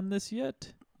not done this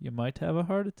yet? You might have a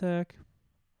heart attack.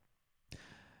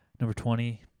 Number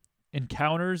 20,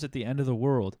 Encounters at the End of the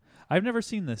World. I've never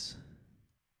seen this.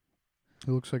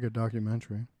 It looks like a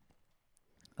documentary.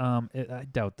 I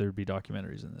doubt there'd be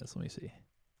documentaries in this. Let me see.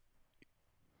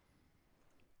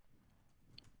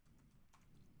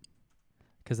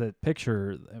 Because that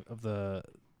picture of the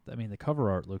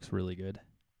cover art looks really good.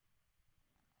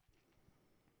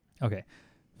 Okay.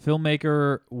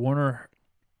 Filmmaker Werner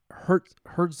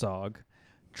Herzog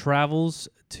travels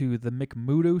to the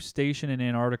McMurdo Station in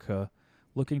Antarctica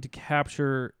looking to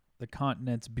capture the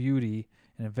continent's beauty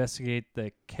and investigate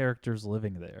the characters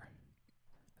living there.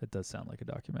 That does sound like a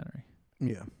documentary.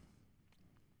 Yeah.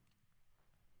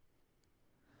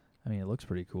 I mean, it looks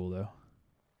pretty cool, though.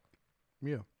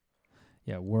 Yeah.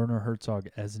 Yeah, Werner Herzog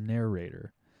as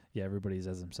narrator. Yeah, everybody's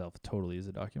as himself. Totally is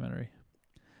a documentary.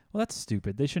 Well, that's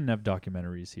stupid. They shouldn't have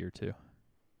documentaries here, too.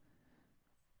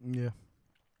 Yeah.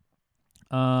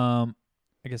 I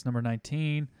guess number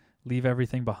 19, Leave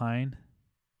Everything Behind.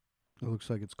 It looks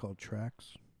like it's called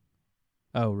Tracks.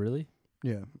 Oh, really?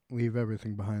 Yeah, Leave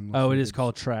Everything Behind. Oh, it is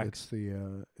called Tracks.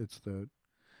 It's the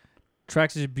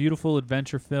Tracks is a beautiful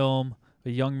adventure film.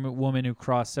 A young woman who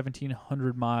crossed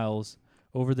 1,700 miles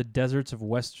over the deserts of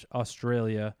West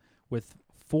Australia with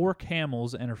 4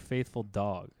 camels and her faithful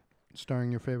dog.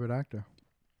 starring your favorite actor.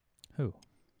 Who?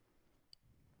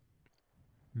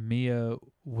 Mia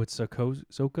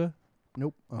Wasikowska?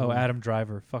 Nope. Oh, Adam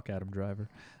Driver. Fuck Adam Driver.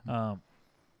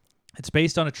 It's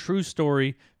based on a true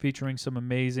story featuring some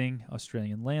amazing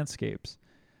Australian landscapes.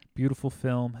 Beautiful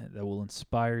film that will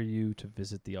inspire you to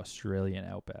visit the Australian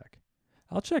outback.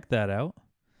 I'll check that out.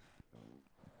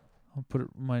 I'll put it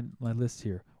on my list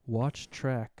here. Watch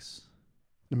Tracks.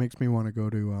 It makes me want to go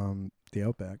to the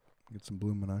Outback, get some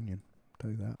bloomin' onion. I'll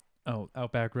tell you that. Oh,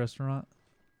 Outback Restaurant?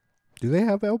 Do they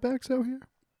have Outbacks out here?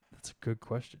 That's a good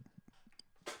question.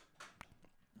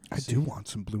 I do want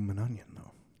some bloomin' onion,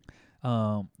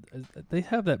 though. They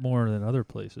have that more than other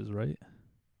places, right?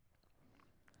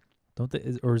 Don't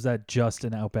they? Or is that just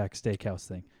an Outback Steakhouse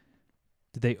thing?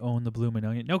 Did they own the Bloomin'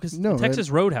 Onion? No, because Texas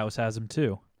Roadhouse has them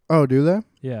too. Oh, do they?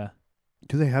 Yeah.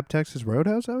 Do they have Texas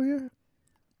Roadhouse out here?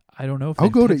 I don't know if I'll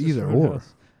they have go to Texas either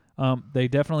Roadhouse. They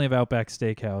definitely have Outback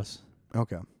Steakhouse.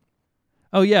 Okay.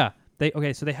 Oh yeah.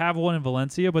 So they have one in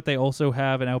Valencia, but they also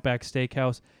have an Outback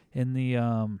Steakhouse in the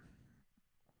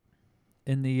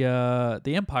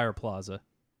Empire Plaza.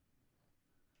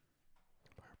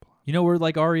 You know where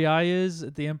like REI is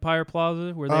at the Empire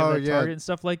Plaza, where they have that Target and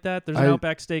stuff like that? There's an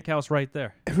Outback Steakhouse right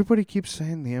there. Everybody keeps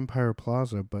saying the Empire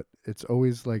Plaza, but it's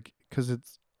always like, because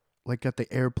it's like got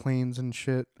the airplanes and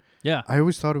shit. Yeah. I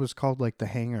always thought it was called like the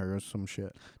Hangar or some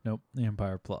shit. Nope, the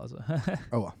Empire Plaza.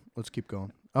 Oh, well, let's keep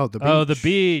going. Oh, the beach. Oh, the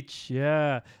beach.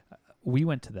 Yeah. We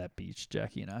went to that beach,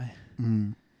 Jackie and I.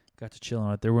 Mm. Got to chill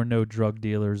on it. There were no drug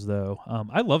dealers, though.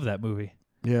 I love that movie.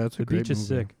 Yeah, it's a great movie. The beach is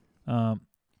sick.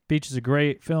 Beach is a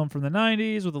great film from the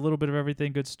 90s with a little bit of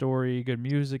everything. Good story, good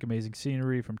music, amazing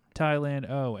scenery from Thailand.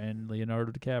 Oh, and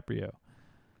Leonardo DiCaprio.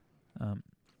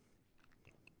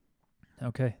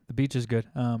 Okay, The Beach is good.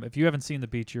 If you haven't seen The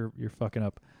Beach, you're fucking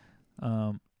up.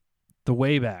 The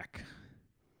Way Back.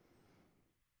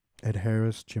 Ed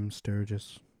Harris, Jim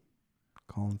Sturgis,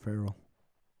 Colin Farrell.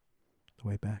 The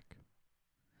Way Back.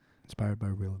 Inspired by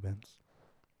real events.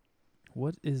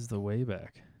 What is The Way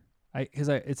Back?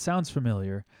 It sounds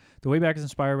familiar. The Way Back is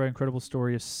inspired by an incredible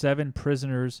story of 7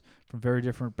 prisoners from very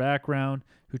different background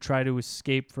who try to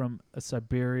escape from a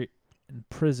Siberian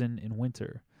prison in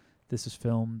winter. This is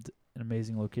filmed in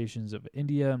amazing locations of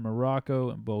India and Morocco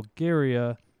and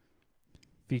Bulgaria.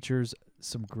 Features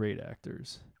some great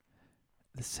actors.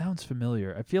 This sounds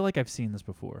familiar. I feel like I've seen this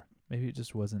before. Maybe it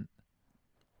just wasn't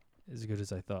as good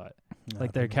as I thought.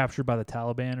 Like they're captured by the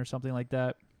Taliban or something like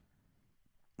that.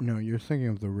 No, you're thinking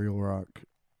of the Real Rock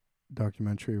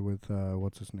documentary with,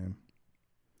 what's his name?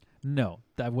 No,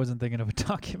 I wasn't thinking of a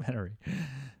documentary.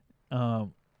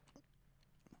 Oh,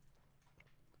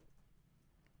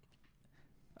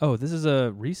 this is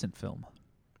a recent film.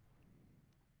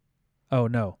 Oh,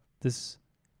 no.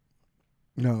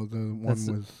 No, the one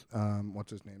with,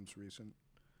 what's his name's recent.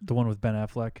 The one with Ben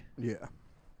Affleck? Yeah.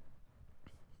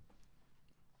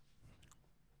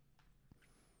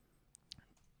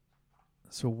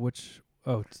 So which...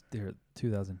 Oh, it's their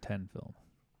 2010 film.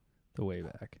 The Way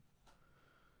Back.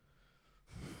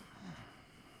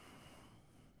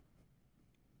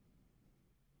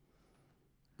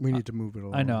 We need to move it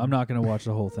along. I know. I'm not going to watch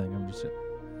the whole thing. I'm just...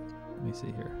 Let me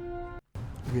see here.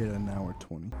 We had an hour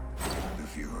 20. The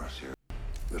viewers here,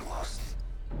 they're lost.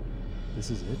 This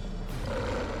is it?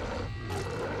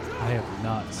 I have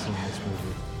not seen this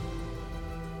movie.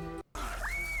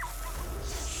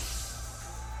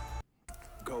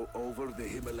 Go over the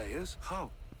Himalayas?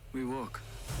 How? We walk.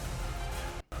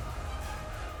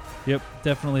 Yep,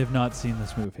 definitely have not seen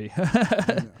this movie.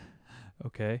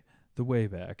 Okay, The Way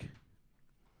Back.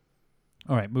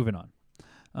 All right, moving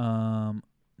on.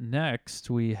 Next,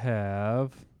 we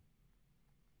have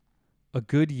A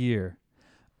Good Year,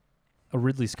 a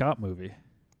Ridley Scott movie.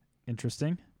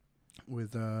 Interesting.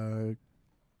 With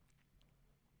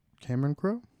Cameron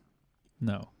Crowe?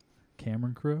 No.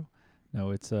 Cameron Crowe?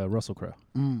 No, it's Russell Crowe.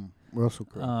 Russell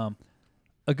Crowe.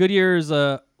 A Good Year is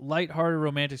a lighthearted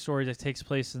romantic story that takes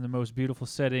place in the most beautiful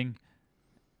setting,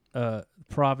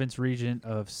 province region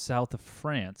of south of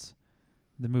France.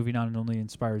 The movie not only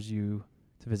inspires you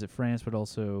to visit France, but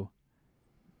also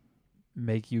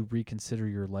make you reconsider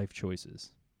your life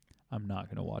choices. I'm not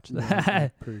going to watch that. Yeah,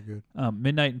 pretty good.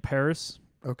 Midnight in Paris.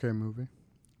 Okay, movie.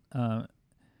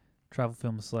 Travel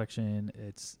film selection.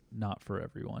 It's not for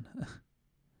everyone.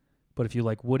 But if you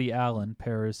like Woody Allen,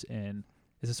 Paris, and...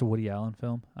 Is this a Woody Allen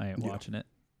film? I ain't watching it.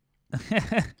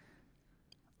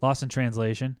 Lost in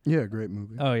Translation. Yeah, great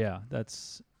movie. Oh, yeah.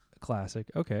 That's a classic.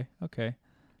 Okay.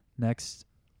 Next,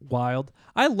 Wild.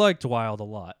 I liked Wild a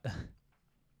lot.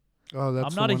 Oh, that's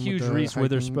I'm not a huge Reese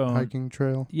Witherspoon. Hiking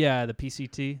trail? Yeah, the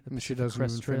PCT. And she doesn't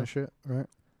even finish it, right?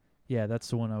 Yeah, that's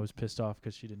the one I was pissed off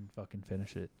because she didn't fucking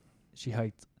finish it. She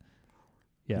hiked.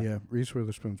 Yeah, Reese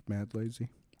Witherspoon's mad lazy.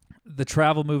 The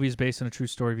travel movie is based on a true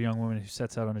story of a young woman who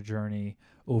sets out on a journey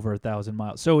over 1,000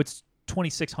 miles. So it's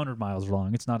 2,600 miles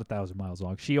long. It's not 1,000 miles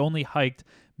long. She only hiked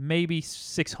maybe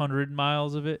 600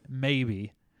 miles of it,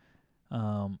 maybe.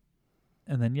 And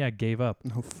then, gave up.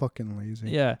 No fucking lazy.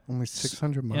 Yeah. Only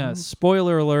 600 miles? Yeah,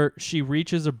 spoiler alert, she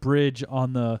reaches a bridge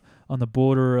on the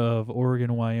border of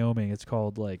Oregon and Wyoming. It's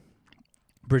called,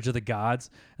 Bridge of the Gods.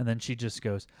 And then she just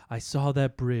goes, I saw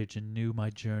that bridge and knew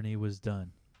my journey was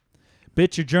done.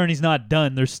 Bitch, your journey's not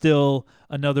done. There's still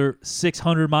another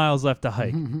 600 miles left to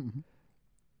hike.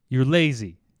 You're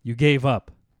lazy. You gave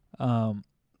up.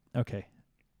 Okay.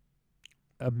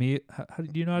 How do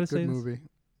you know how to say Good this? movie.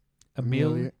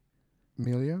 Amelia?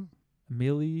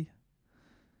 Amelia?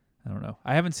 I don't know.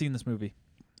 I haven't seen this movie.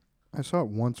 I saw it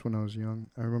once when I was young.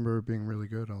 I remember it being really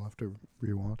good. I'll have to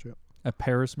rewatch it. A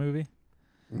Paris movie?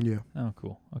 Yeah. Oh,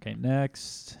 cool. Okay,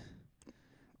 next.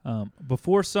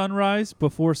 Before Sunrise,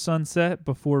 Before Sunset,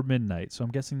 Before Midnight. So I'm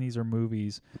guessing these are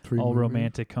movies, all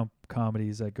romantic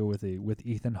comedies that go with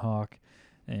Ethan Hawke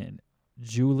and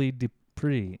Julie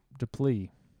Dupree. Dupree.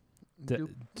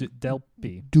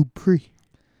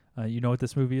 You know what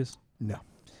this movie is? No.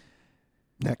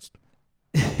 Next.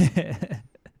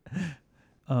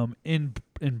 In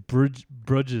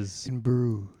Bruges. In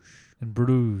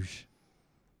Bruges.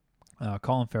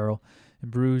 Colin Farrell. In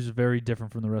Bruges, very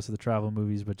different from the rest of the travel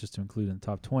movies, but just to include in the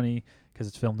top 20 because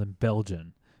it's filmed in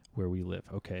Belgium, where we live.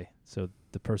 Okay, so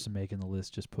the person making the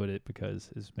list just put it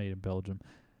because it's made in Belgium.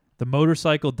 The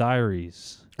Motorcycle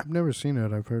Diaries. I've never seen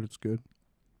it. I've heard it's good.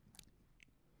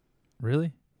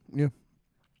 Really? Yeah.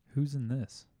 Who's in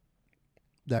this?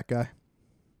 That guy.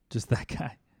 Just that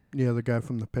guy? Yeah, the guy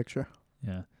from the picture.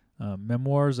 Yeah.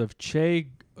 Memoirs of Che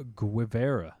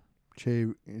Guevara.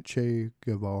 Che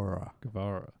Guevara.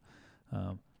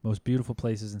 Most beautiful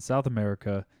places in South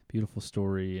America, beautiful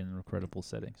story and incredible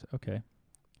settings. Okay.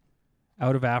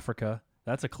 Out of Africa.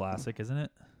 That's a classic, isn't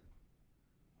it?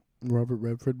 Robert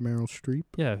Redford, Meryl Streep.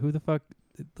 Yeah, who the fuck?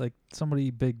 Like,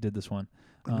 somebody big did this one.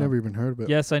 I've never even heard of it.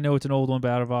 Yes, I know it's an old one, but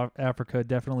out of Africa,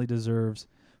 definitely deserves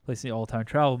place in the all-time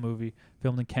travel movie.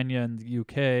 Filmed in Kenya and the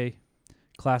UK.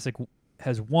 Classic,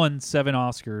 has won 7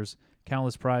 Oscars,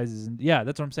 countless prizes. And yeah,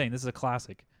 that's what I'm saying. This is a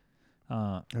classic.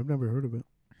 I've never heard of it.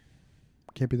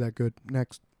 Can't be that good.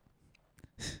 Next.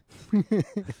 7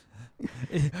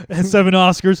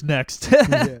 Oscars next.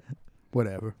 Yeah.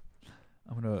 Whatever.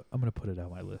 I'm gonna put it on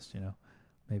my list.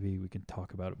 Maybe we can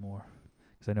talk about it more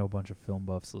because I know a bunch of film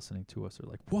buffs listening to us are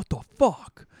like, "What the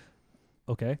fuck?"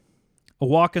 Okay, A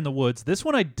Walk in the Woods. This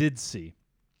one I did see.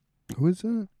 Who is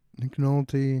that? Nick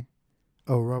Nolte.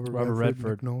 Oh, Robert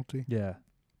Redford. Nick Nolte. Yeah.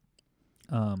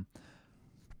 A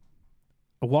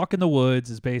Walk in the Woods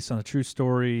is based on a true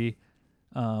story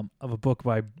of a book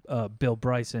by Bill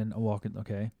Bryson.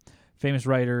 Famous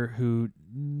writer who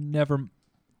never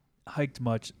hiked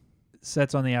much,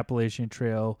 sets on the Appalachian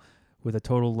Trail with a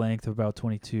total length of about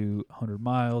 2,200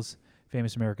 miles.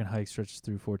 Famous American hike stretches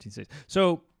through 14 states.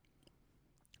 So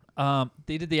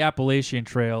they did the Appalachian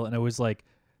Trail, and it was like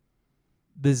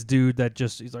this dude that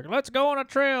he's like, let's go on a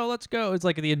trail, let's go. It's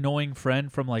like the annoying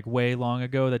friend from like way long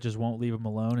ago that just won't leave him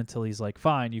alone until he's like,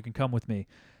 fine, you can come with me.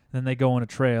 And then they go on a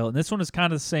trail. And this one is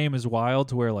kind of the same as Wild,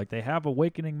 to where like they have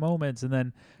awakening moments, and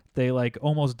then they like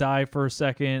almost die for a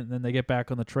second, and then they get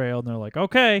back on the trail, and they're like,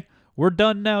 okay, we're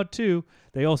done now too.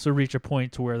 They also reach a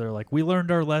point to where they're like, we learned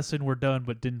our lesson, we're done,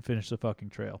 but didn't finish the fucking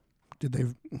trail. Did they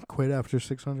quit after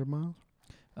 600 miles?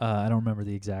 I don't remember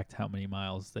the exact how many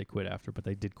miles they quit after, but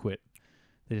they did quit.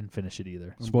 They didn't finish it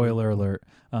either. Spoiler alert.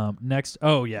 Next,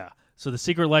 oh yeah. So The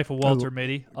Secret Life of Walter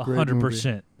Mitty,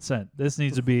 100%. This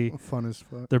needs to be fun as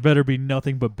fuck. There better be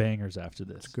nothing but bangers after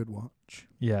this. It's a good watch.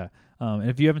 Yeah. And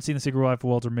if you haven't seen The Secret Life of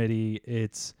Walter Mitty,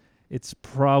 it's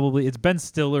Ben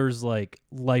Stiller's like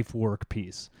life work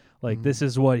piece. Like this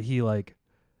is what he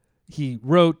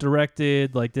wrote,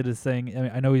 directed, like did his thing.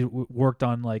 I know he worked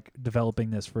on like developing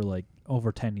this for like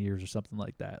over 10 years or something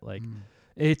like that. Like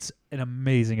it's an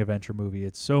amazing adventure movie.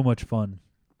 It's so much fun.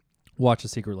 Watch The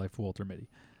Secret Life of Walter Mitty.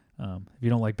 If you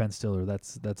don't like Ben Stiller,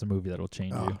 that's a movie that'll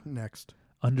change you. Next.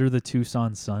 Under the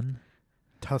Tucson Sun.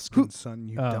 Tuscan Sun,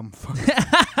 you dumb fuck.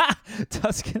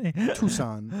 Tuscany.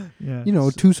 Tucson. Yeah. You know,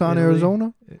 Tucson, Italy.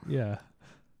 Arizona? Yeah.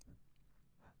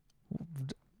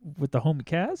 With the homie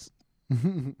Kaz?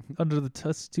 Under the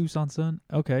Tucson Sun?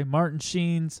 Okay. Martin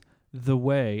Sheen's The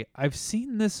Way. I've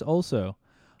seen this also.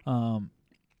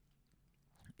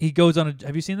 He goes on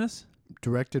have you seen this?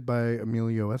 Directed by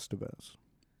Emilio Estevez.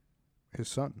 His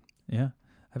son. Yeah.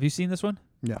 Have you seen this one?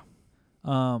 Yeah.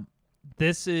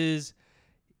 This is,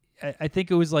 I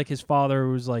think it was like his father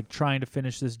was like trying to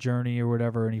finish this journey or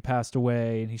whatever, and he passed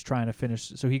away, and he's trying to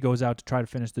finish, so he goes out to try to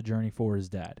finish the journey for his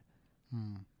dad.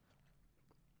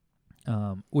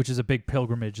 Which is a big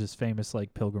pilgrimage, this famous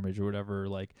like pilgrimage or whatever,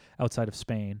 like outside of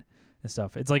Spain and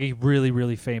stuff. It's like a really,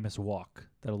 really famous walk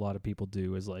that a lot of people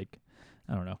do. Is like,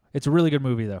 I don't know. It's a really good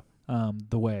movie though.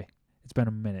 The Way. It's been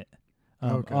a minute.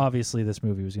 Okay. Obviously, this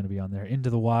movie was going to be on there. Into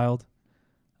the Wild.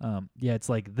 Yeah, it's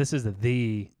like this is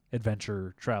the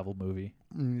adventure travel movie.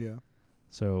 Yeah.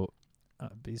 So,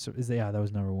 that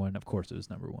was number 1. Of course, it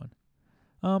was number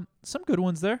 1. Some good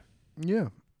ones there. Yeah.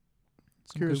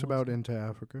 Some Curious good about ones. Into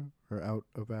Africa or Out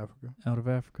of Africa. Out of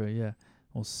Africa, yeah.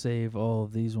 We'll save all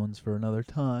of these ones for another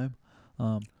time.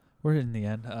 We're in the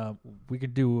end. We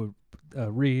can do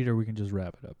a read, or we can just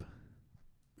wrap it up.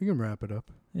 We can wrap it up.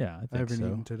 Yeah, I think I haven't so.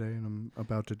 eaten today, and I'm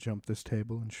about to jump this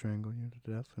table and strangle you to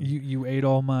death. and You ate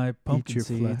all my pumpkin your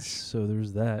seeds, flesh. so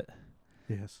there's that.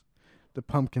 Yes. The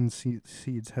pumpkin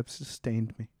seeds have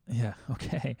sustained me. Yeah,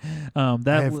 okay. I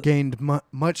have gained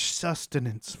much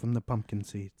sustenance from the pumpkin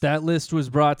seeds. That list was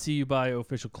brought to you by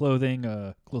Official Clothing,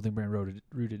 a clothing brand rooted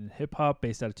in hip-hop,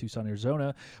 based out of Tucson,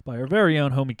 Arizona, by our very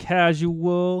own Homie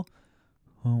Casual.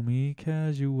 Homie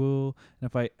Casual. And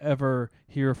if I ever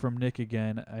hear from Nick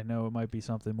again, I know it might be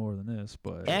something more than this,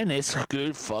 but... And it's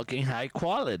good fucking high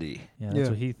quality. Yeah, that's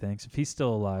what he thinks. If he's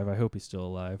still alive, I hope he's still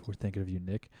alive. We're thinking of you,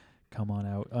 Nick. Come on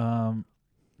out.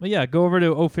 But yeah, go over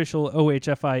to official.com.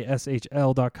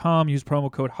 Use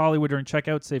promo code Hollywood during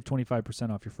checkout. Save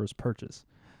 25% off your first purchase.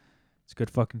 It's good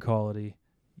fucking quality.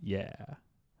 Yeah.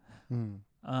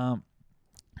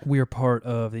 We are part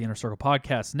of the Inner Circle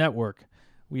Podcast Network.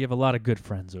 We have a lot of good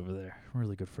friends over there.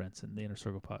 Really good friends in the Inner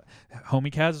Circle Pod.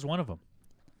 Homie Kaz is one of them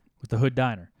with the Hood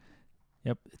Diner.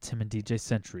 Yep, it's him and DJ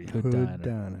Century. Hood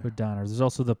Diner. Hood Diner. There's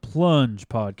also the Plunge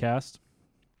Podcast.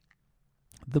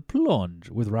 The Plunge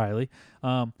with Riley.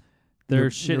 Their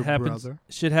shit your happens. brother.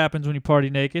 Shit happens when you party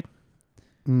naked.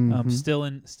 Mhm. Still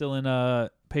in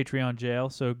Patreon jail,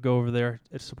 so go over there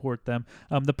and support them.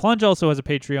 The Plunge also has a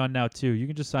Patreon now too. You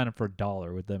can just sign up for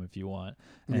 $1 with them if you want,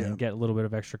 and get a little bit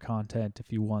of extra content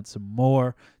if you want some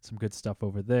more. Some good stuff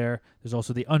over there. There's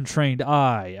also the Untrained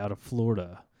Eye out of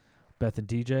Florida. Beth and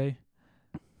DJ,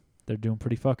 they're doing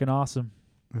pretty fucking awesome.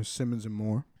 There's Simmons and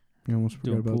More. You almost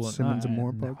forgot Doing about cool. Simmons and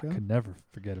More No, I podcast. could never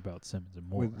forget about Simmons and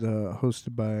More. With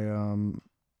hosted by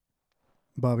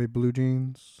Bobby Blue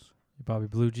Jeans. Bobby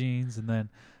Blue Jeans, and then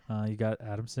you got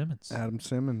Adam Simmons. Adam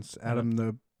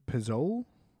the Pizzole?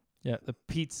 Yeah, the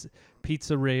Pizza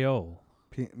Rayo.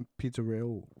 Pizza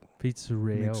Rayo. Pizza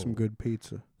Rayo. Make some good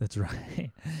pizza. That's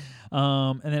right.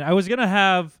 And then I was gonna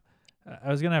have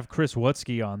Chris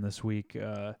Wutsky on this week.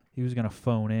 He was gonna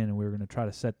phone in, and we were gonna try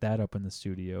to set that up in the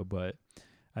studio, but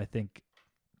I think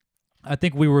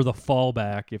we were the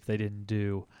fallback if they didn't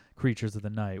do Creatures of the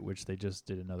Night, which they just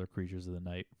did another Creatures of the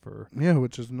Night for. Yeah,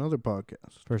 which is another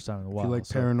podcast. First time in a while. If you like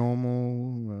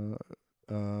paranormal,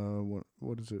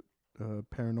 what is it?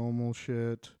 Paranormal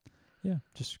shit. Yeah,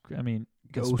 just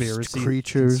Ghost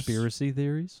conspiracy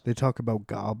theories. They talk about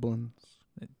goblins.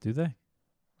 Do they?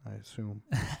 I assume.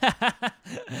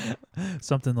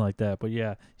 Something like that. But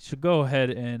yeah, you should go ahead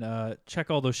and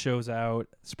check all those shows out,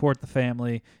 support the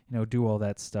family, do all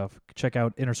that stuff. Check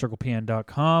out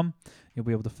innercirclepn.com. You'll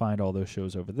be able to find all those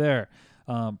shows over there.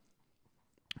 But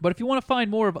if you want to find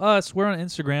more of us, we're on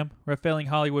Instagram. We're at Failing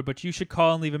Hollywood, but you should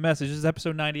call and leave a message. This is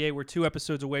episode 98. We're 2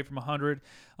 episodes away from 100.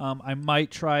 I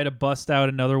might try to bust out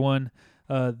another one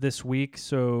this week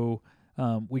so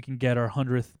we can get our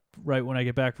 100th right when I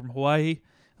get back from Hawaii.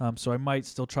 So I might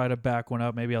still try to back one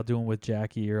up. Maybe I'll do one with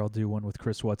Jackie, or I'll do one with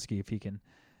Chris Wutsky if he can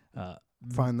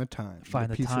find the time.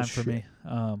 Find the time for me.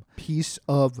 Piece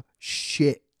of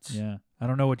shit. Yeah. I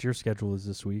don't know what your schedule is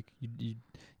this week. You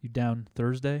down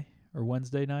Thursday or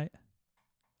Wednesday night?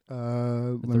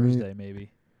 Thursday,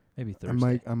 maybe. Maybe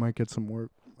Thursday. I might get some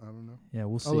work. I don't know. Yeah,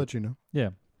 we'll see. I'll let you know.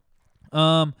 Yeah.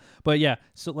 But yeah,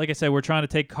 so like I said, we're trying to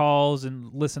take calls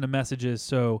and listen to messages.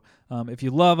 So if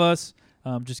you love us,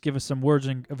 just give us some words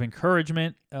of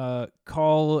encouragement.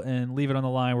 Call and leave it on the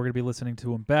line. We're going to be listening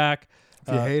to them back.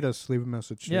 If you hate us, leave a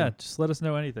message. Yeah, just let us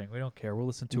know anything. We don't care. We'll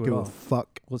listen to it all. Give a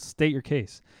fuck. We'll state your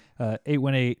case.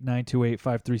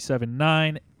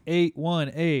 818-928-5379.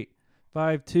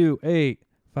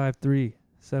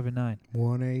 818-528-5379.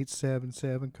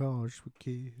 1877 College with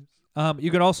Kids. You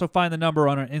can also find the number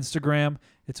on our Instagram.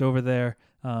 It's over there.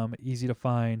 Easy to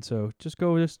find. So just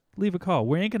leave a call.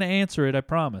 We ain't going to answer it, I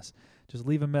promise. Just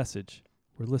leave a message.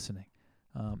 We're listening.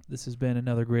 This has been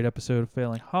another great episode of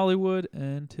Failing Hollywood.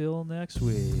 Until next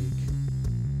week.